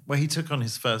 Yeah, well, he took on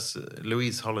his first,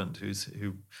 Louise Holland,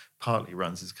 who partly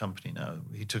runs his company now,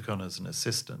 he took on as an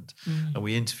assistant, and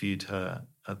we interviewed her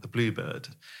at the Bluebird,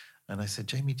 and I said,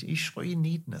 Jamie, are you sure you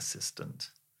need an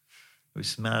assistant? which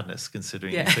is madness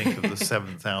considering you think of the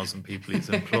 7,000 people he's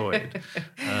employed.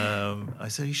 I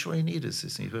said, are you sure you need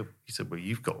assistant? He said, well,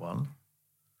 you've got one.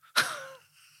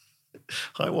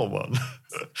 I want one.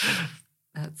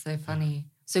 That's so funny.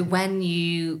 So when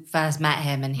you first met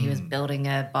him and he was building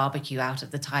a barbecue out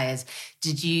of the tires,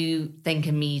 did you think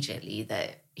immediately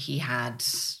that he had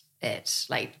it?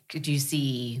 Like, could you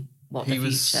see what the future... He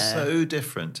was so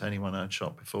different to anyone I'd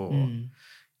shot before.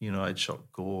 You know, I'd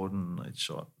shot Gordon, I'd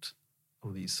shot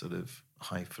all these sort of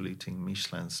highfalutin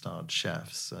Michelin-starred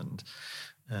chefs,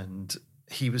 and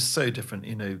he was so different.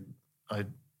 You know,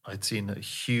 I'd seen a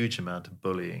huge amount of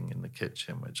bullying in the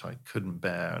kitchen, which I couldn't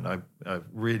bear, and I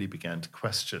really began to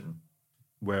question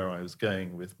where I was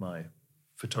going with my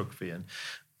photography, and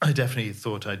I definitely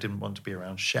thought I didn't want to be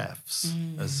around chefs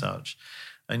as such.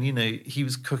 And, you know, he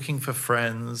was cooking for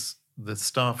friends. The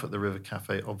staff at the River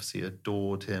Cafe obviously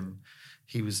adored him.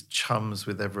 He was chums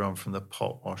with everyone from the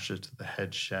pot washer to the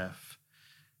head chef.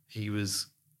 He was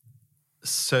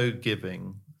so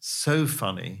giving, so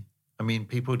funny. I mean,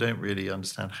 people don't really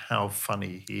understand how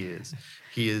funny he is.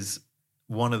 He is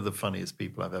one of the funniest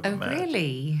people I've ever met. Oh,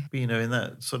 really? You know, in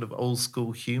that sort of old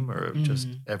school humor of just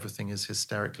everything is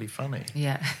hysterically funny.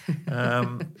 Yeah. I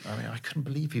mean, I couldn't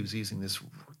believe he was using this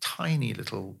tiny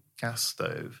little gas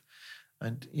stove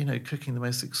and, you know, cooking the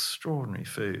most extraordinary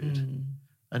food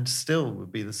and still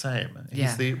would be the same.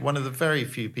 He's one of the very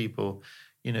few people,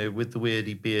 you know, with the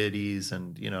weirdy beardies,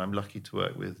 and, you know, I'm lucky to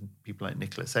work with people like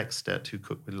Nicholas Ekstedt who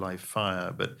cook with live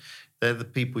fire, but they're the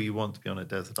people you want to be on a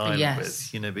desert island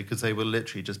with, you know, because they will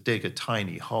literally just dig a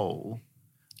tiny hole,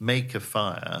 make a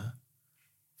fire,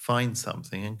 find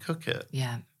something and cook it.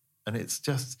 Yeah. And it's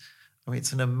just, I mean,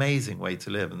 it's an amazing way to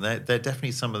live. And they're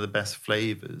definitely some of the best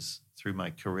flavors through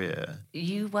my career.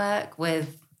 You work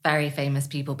with very famous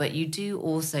people, but you do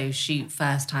also shoot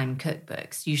first-time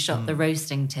cookbooks. You shot The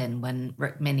Roasting Tin when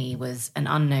Rukmini was an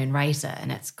unknown writer,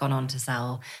 and it's gone on to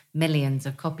sell millions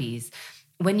of copies.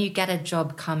 When you get a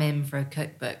job come in for a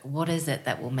cookbook, what is it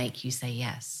that will make you say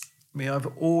yes? I mean, I've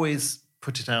always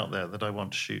put it out there that I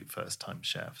want to shoot first-time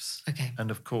chefs. Okay. And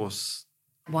of course,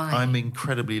 why? I'm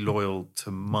incredibly loyal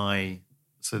to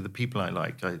so the people I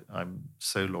like, I'm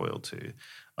so loyal to.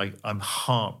 I'm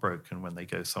heartbroken when they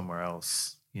go somewhere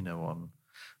else, you know, on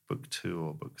book 2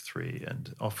 or book 3,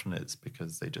 and often it's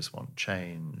because they just want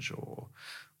change or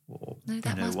you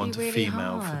know, want a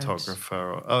female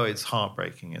photographer. It's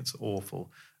heartbreaking. It's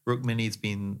awful. Rukmini's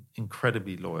been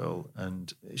incredibly loyal,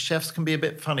 and chefs can be a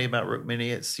bit funny about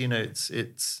Rukmini. It's, you know,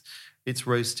 it's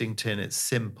roasting tin. It's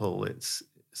simple. It's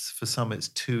for some it's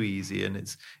too easy, and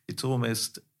it's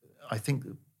almost, I think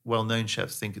well-known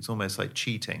chefs think it's almost like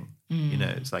cheating. You know,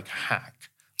 it's like a hack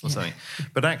or something.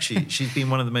 But actually, she's been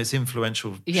one of the most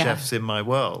influential chefs in my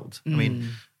world. I mean,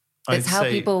 it's how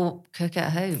people cook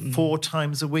at home. 4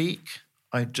 times a week,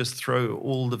 I just throw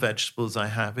all the vegetables I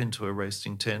have into a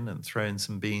roasting tin and throw in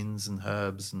some beans and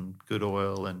herbs and good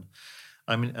oil. And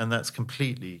I mean, and that's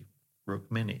completely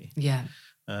Rukmini. Yeah.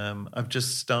 I've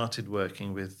just started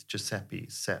working with Giuseppe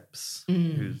Seps,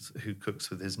 who cooks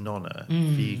with his nonna,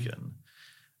 vegan.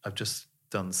 I've just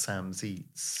done Sam's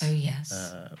Eats. Oh, yes.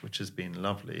 Which has been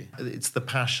lovely. It's the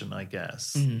passion, I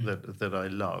guess, that I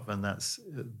love. And that's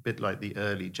a bit like the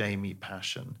early Jamie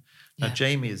passion. Now,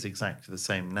 Jamie is exactly the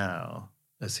same now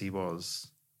as he was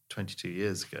 22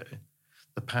 years ago.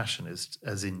 The passion is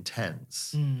as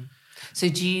intense. So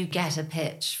do you get a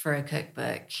pitch for a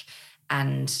cookbook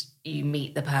and you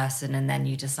meet the person and then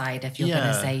you decide if you're going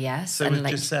to say yes? So and with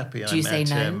Giuseppe, I met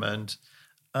him, and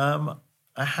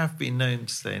I have been known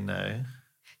to say no.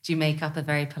 Do you make up a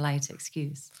very polite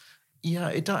excuse? Yeah,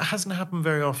 it hasn't happened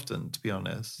very often, to be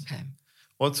honest. Okay.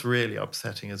 What's really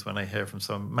upsetting is when I hear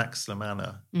from Max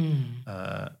Lamanna.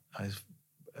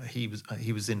 He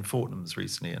was in Fortnum's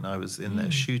recently, and I was in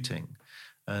there shooting,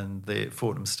 and the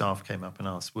Fortnum staff came up and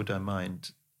asked, would I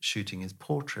mind shooting his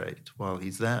portrait while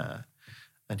he's there?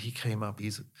 And he came up.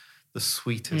 He's the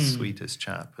sweetest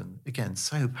chap, and again,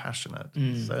 so passionate,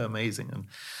 so amazing, and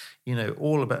you know,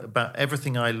 all about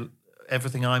everything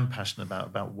I'm passionate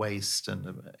about waste,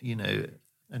 and you know.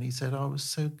 And he said, I was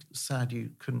so sad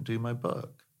you couldn't do my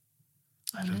book.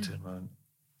 I looked at him and went,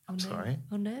 I'm sorry.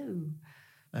 Oh no.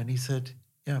 And he said,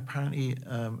 yeah, apparently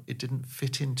it didn't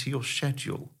fit into your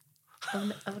schedule. Oh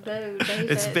no, David.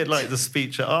 It's a bit like the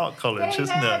speech at art college, David!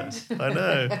 isn't it? I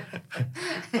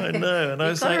know. And I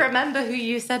was You've got to like, remember who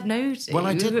you said no to. well,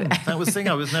 I didn't. That was the thing.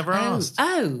 I was never asked.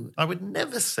 Oh. I would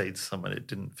never say to someone it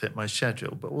didn't fit my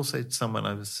schedule, but also to someone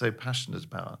I was so passionate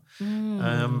about.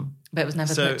 But it was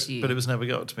never put to you. But it was never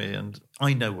got to me. And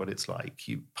I know what it's like.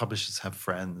 Publishers have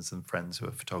friends and friends who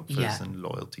are photographers and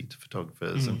loyalty to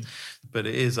photographers. But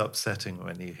it is upsetting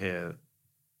when you hear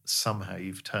somehow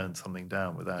you've turned something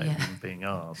down without even being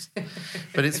asked.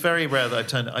 But it's very rare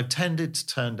that I've tended to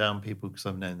turn down people because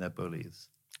I've known they're bullies.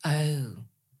 Oh.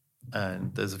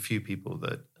 And there's a few people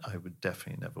that I would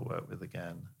definitely never work with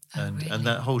again. Really? And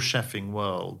that whole chefing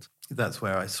world, that's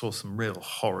where I saw some real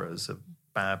horrors of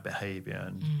bad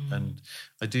behaviour. And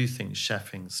I do think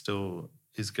chefing still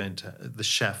is the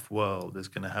chef world is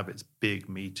going to have its big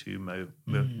Me Too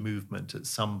movement at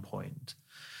some point.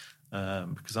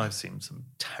 Because I've seen some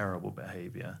terrible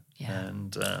behaviour. Yeah.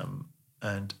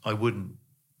 And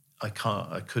I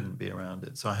couldn't be around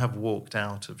it. So I have walked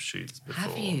out of shoots before.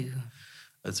 Have you?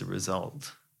 As a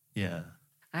result, yeah.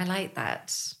 I like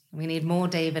that. We need more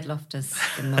David Loftus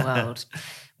in the world.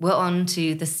 We're on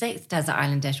to the 6th desert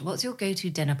island dish. What's your go-to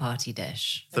dinner party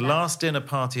dish? The last dinner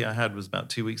party I had was about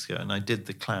 2 weeks ago, and I did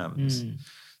the clams.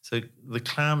 So the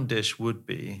clam dish would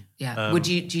be... Yeah.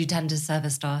 Do you tend to serve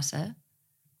a starter?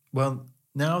 Well,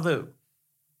 now that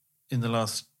in the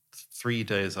last 3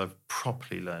 days I've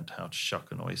properly learned how to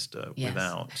shuck an oyster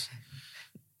without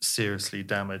seriously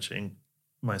damaging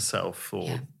myself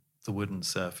or the wooden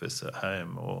surface at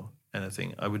home or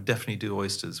anything, I would definitely do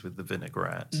oysters with the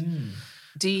vinaigrette.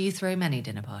 Do you throw many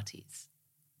dinner parties?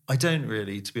 I don't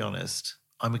really, to be honest.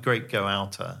 I'm a great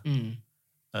go-outer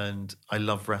and I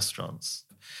love restaurants.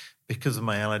 Because of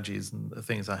my allergies and the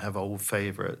things, I have old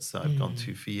favourites that I've gone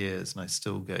to for years and I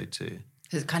still go to.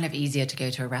 It's kind of easier to go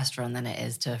to a restaurant than it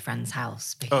is to a friend's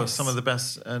house. Because... some of the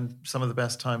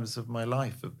best times of my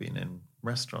life have been in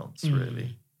restaurants,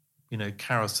 really. You know,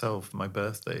 carousel for my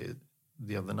birthday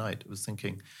the other night, I was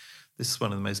thinking, this is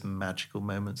one of the most magical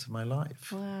moments of my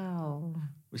life. Wow.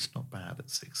 Which is not bad at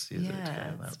 6 years old.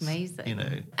 Yeah, that's amazing. You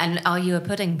know. And are you a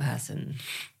pudding person?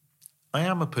 I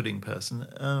am a pudding person.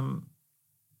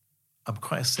 I'm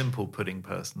quite a simple pudding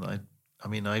person. I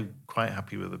mean, I'm quite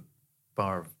happy with a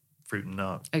bar of fruit and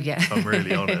nut, if I'm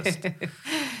really honest.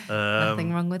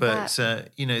 Nothing wrong with that.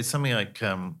 But, you know, something like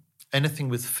anything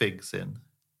with figs in,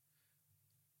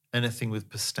 anything with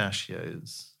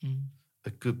pistachios. A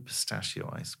good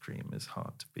pistachio ice cream is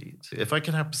hard to beat. If I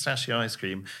can have pistachio ice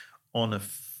cream on a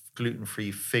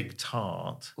gluten-free fig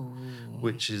tart,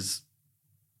 which is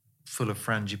full of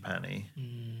frangipani,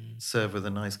 served with a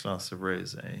nice glass of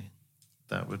rosé,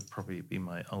 that would probably be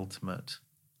my ultimate.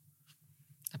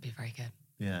 That'd be very good.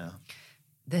 Yeah.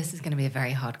 This is going to be a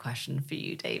very hard question for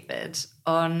you, David.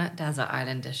 On Desert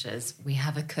Island Dishes, we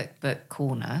have a cookbook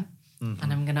corner,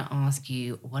 and I'm going to ask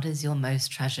you, what is your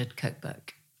most treasured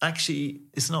cookbook? Actually,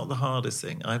 it's not the hardest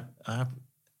thing. I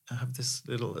have this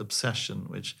little obsession,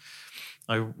 which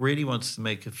I really wanted to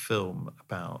make a film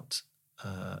about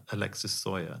Alexis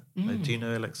Soyer. Do you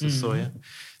know Alexis Soyer?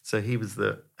 So he was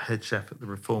the head chef at the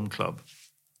Reform Club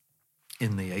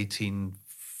in the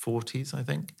 1840s, I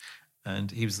think.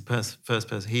 And he was the first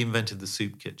person. He invented the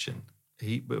soup kitchen.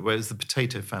 It was the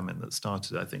potato famine that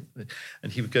started, I think.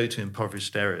 And he would go to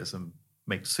impoverished areas and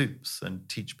make soups and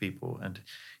teach people. And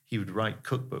he would write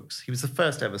cookbooks. He was the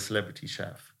first ever celebrity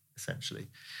chef, essentially.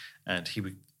 And he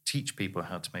would teach people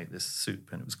how to make this soup.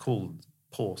 And it was called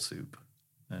poor soup.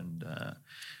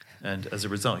 And as a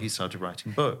result, he started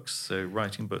writing books. So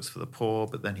writing books for the poor,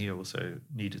 but then he also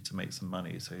needed to make some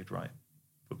money. So he'd write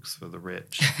books for the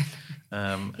rich.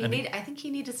 I think he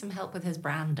needed some help with his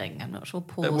branding. I'm not sure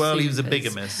Paul. Well, he was a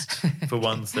bigamist, for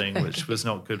one thing, which was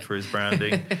not good for his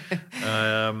branding.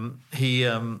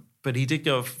 But he did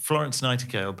go. Florence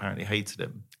Nightingale apparently hated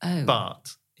him. Oh.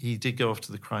 But he did go off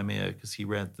to the Crimea because he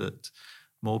read that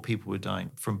more people were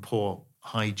dying from poor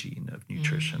hygiene of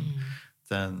nutrition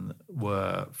than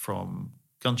were from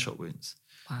gunshot wounds.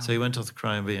 Wow. So he went off to the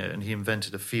Crimea and he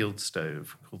invented a field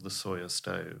stove called the Soyer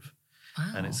stove.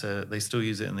 Wow. And they still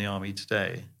use it in the army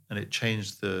today. And it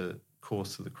changed the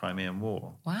course of the Crimean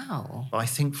War. Wow. But I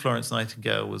think Florence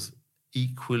Nightingale was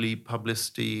equally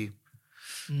publicity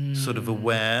sort of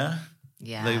aware.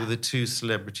 Yeah. They were the two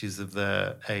celebrities of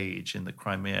their age in the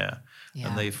Crimea. Yeah.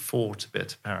 And they fought a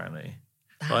bit, apparently.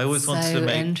 That's I always wanted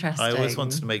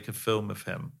to make a film of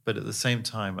him. But at the same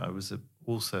time, I was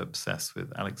also obsessed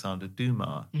with Alexander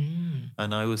Dumas.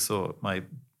 And I always thought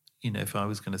if I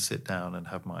was going to sit down and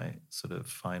have my sort of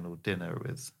final dinner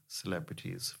with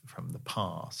celebrities from the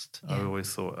past, I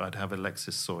always thought I'd have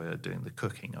Alexis Soyer doing the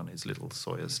cooking on his little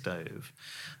Soyer stove,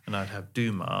 and I'd have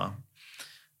Dumas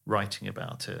writing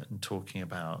about it and talking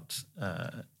about.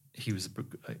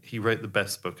 He wrote the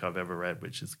best book I've ever read,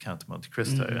 which is The Count of Monte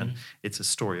Cristo, and it's a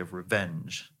story of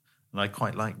revenge. And I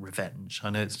quite like revenge.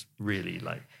 I know it's really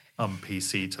like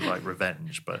un-PC to like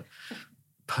revenge, but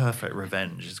perfect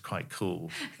revenge is quite cool.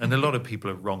 And a lot of people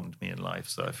have wronged me in life,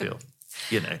 so I feel,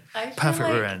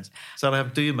 perfect revenge. So I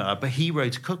have Dumas, but he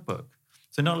wrote a cookbook.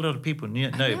 So not a lot of people know,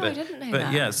 I didn't know but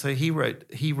that. yeah, so he wrote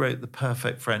the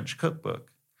perfect French cookbook.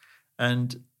 And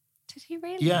did he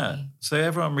really? yeah. So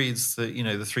everyone reads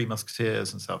the Three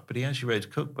Musketeers and stuff, but he actually wrote a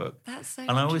cookbook. That's so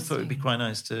And I always thought it'd be quite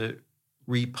nice to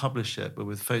republish it, but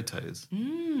with photos.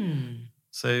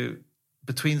 So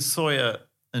between Soyer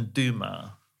and Dumas.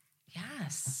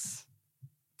 Yes.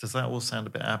 Does that all sound a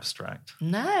bit abstract?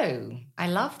 No, I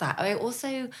love that.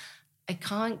 I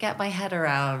can't get my head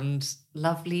around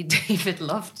lovely David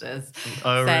Loftus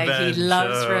saying revenge. he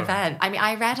loves revenge. I mean,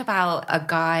 I read about a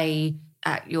guy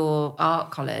at your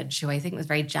art college who I think was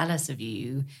very jealous of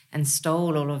you and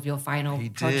stole all of your final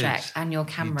project and your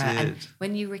camera. And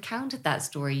when you recounted that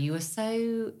story, you were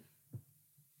so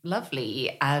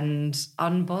lovely and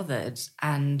unbothered,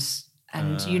 and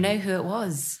you know who it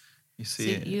was. You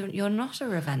see, so you're not a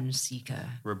revenge seeker.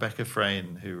 Rebecca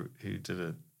Frayne, who did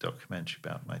a documentary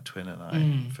about my twin and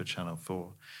I for Channel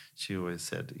 4, she always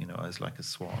said, I was like a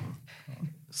swan.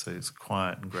 So it's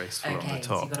quiet and graceful on the top.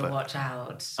 So you've got to watch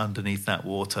out. Underneath that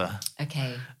water.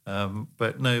 Okay.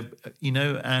 But no,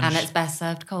 and it's best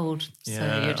served cold.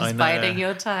 So you're just biding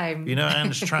your time.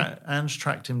 Ange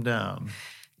tracked him down.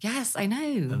 Yes, I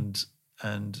know.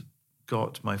 And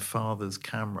got my father's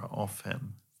camera off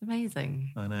him. It's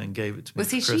amazing. I know, and gave it to me Was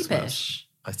for he Christmas. sheepish?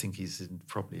 I think he's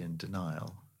probably in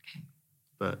denial. Okay.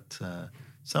 But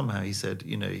somehow he said,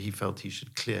 he felt he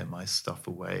should clear my stuff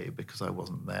away because I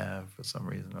wasn't there for some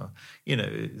reason. Or,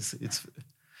 it's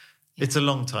a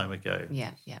long time ago.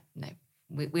 Yeah, no.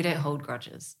 We don't hold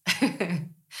grudges.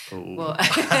 Oh.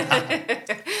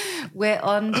 We're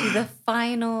on to the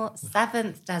final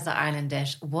 7th desert island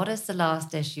dish. What is the last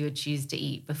dish you would choose to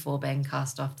eat before being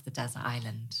cast off to the desert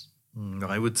island?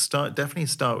 I would definitely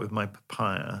start with my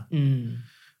papaya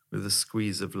with a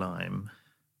squeeze of lime.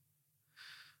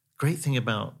 Great thing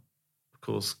about, of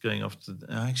course, going off to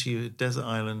actually a desert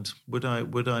island. Would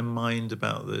I mind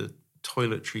about the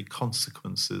toiletry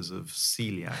consequences of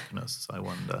celiacness, I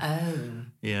wonder. Oh.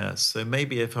 Yeah, so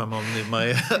maybe if I'm on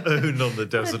my own on the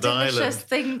desert island. What a delicious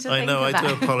thing to think about. I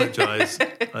do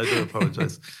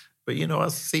apologise. But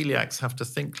us celiacs have to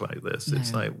think like this. No.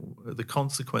 It's like the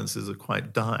consequences are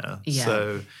quite dire.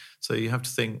 Yeah. So you have to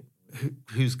think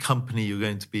whose company you're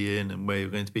going to be in and where you're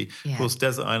going to be. Yeah. Of course,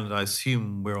 desert island, I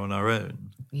assume we're on our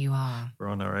own. You are. We're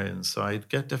on our own. So I'd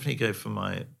definitely go for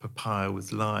my papaya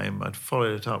with lime. I'd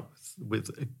follow it up with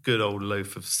a good old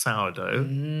loaf of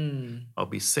sourdough. I'll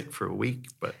be sick for a week,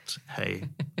 but hey.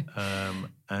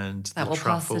 And that will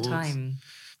truffles. Pass the time.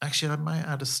 Actually, I might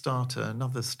add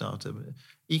another starter,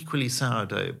 equally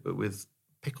sourdough, but with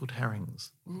pickled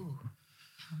herrings. Ooh.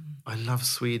 I love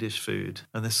Swedish food,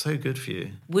 and they're so good for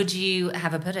you. Would you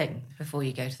have a pudding before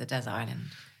you go to the desert island?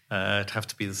 It'd have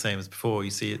to be the same as before.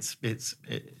 You see, it's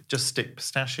just stick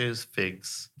pistachios,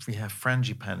 figs. We have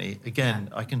frangipani. Again,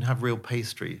 I can have real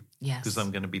pastry because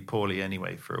I'm going to be poorly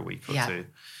anyway for a week or two.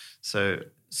 So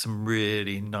some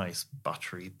really nice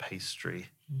buttery pastry.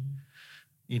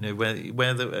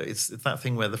 It's that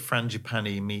thing where the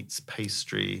frangipani meets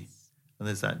pastry, and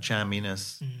there's that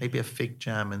jamminess. Maybe a fig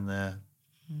jam in there.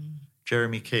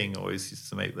 Jeremy King always used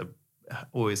to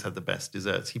always had the best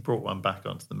desserts. He brought one back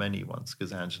onto the menu once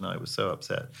because Ange and I were so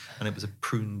upset, and it was a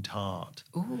prune tart.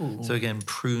 Ooh. So again,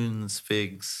 prunes,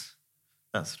 figs,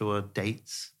 that sort of word,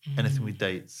 dates, anything with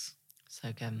dates.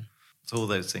 So good. It's all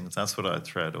those things. That's what I'd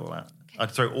throw it all at. Okay.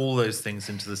 I'd throw all those things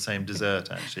into the same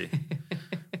dessert, actually.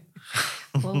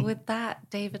 Well, with that,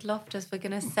 David Loftus, we're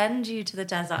going to send you to the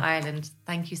desert island.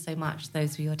 Thank you so much.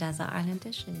 Those were your desert island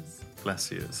dishes. Bless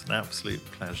you. It's an absolute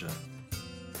pleasure.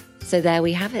 So there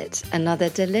we have it, another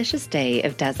delicious day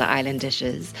of desert island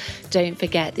dishes. Don't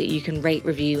forget that you can rate,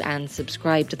 review and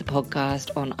subscribe to the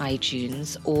podcast on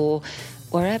iTunes, or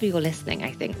wherever you're listening,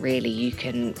 I think really you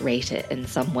can rate it in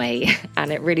some way.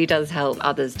 And it really does help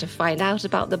others to find out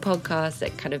about the podcast.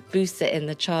 It kind of boosts it in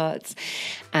the charts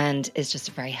and it's just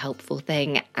a very helpful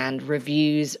thing. And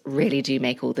reviews really do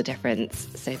make all the difference.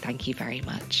 So thank you very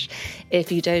much.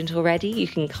 If you don't already, you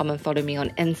can come and follow me on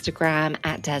Instagram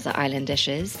at Desert Island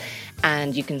Dishes.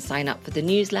 And you can sign up for the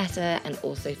newsletter and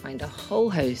also find a whole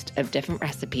host of different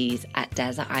recipes at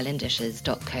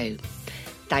desertislanddishes.co.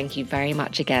 Thank you very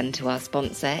much again to our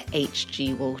sponsor,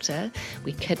 HG Water.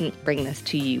 We couldn't bring this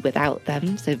to you without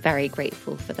them, so very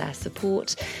grateful for their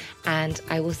support. And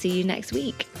I will see you next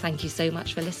week. Thank you so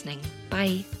much for listening.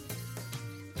 Bye.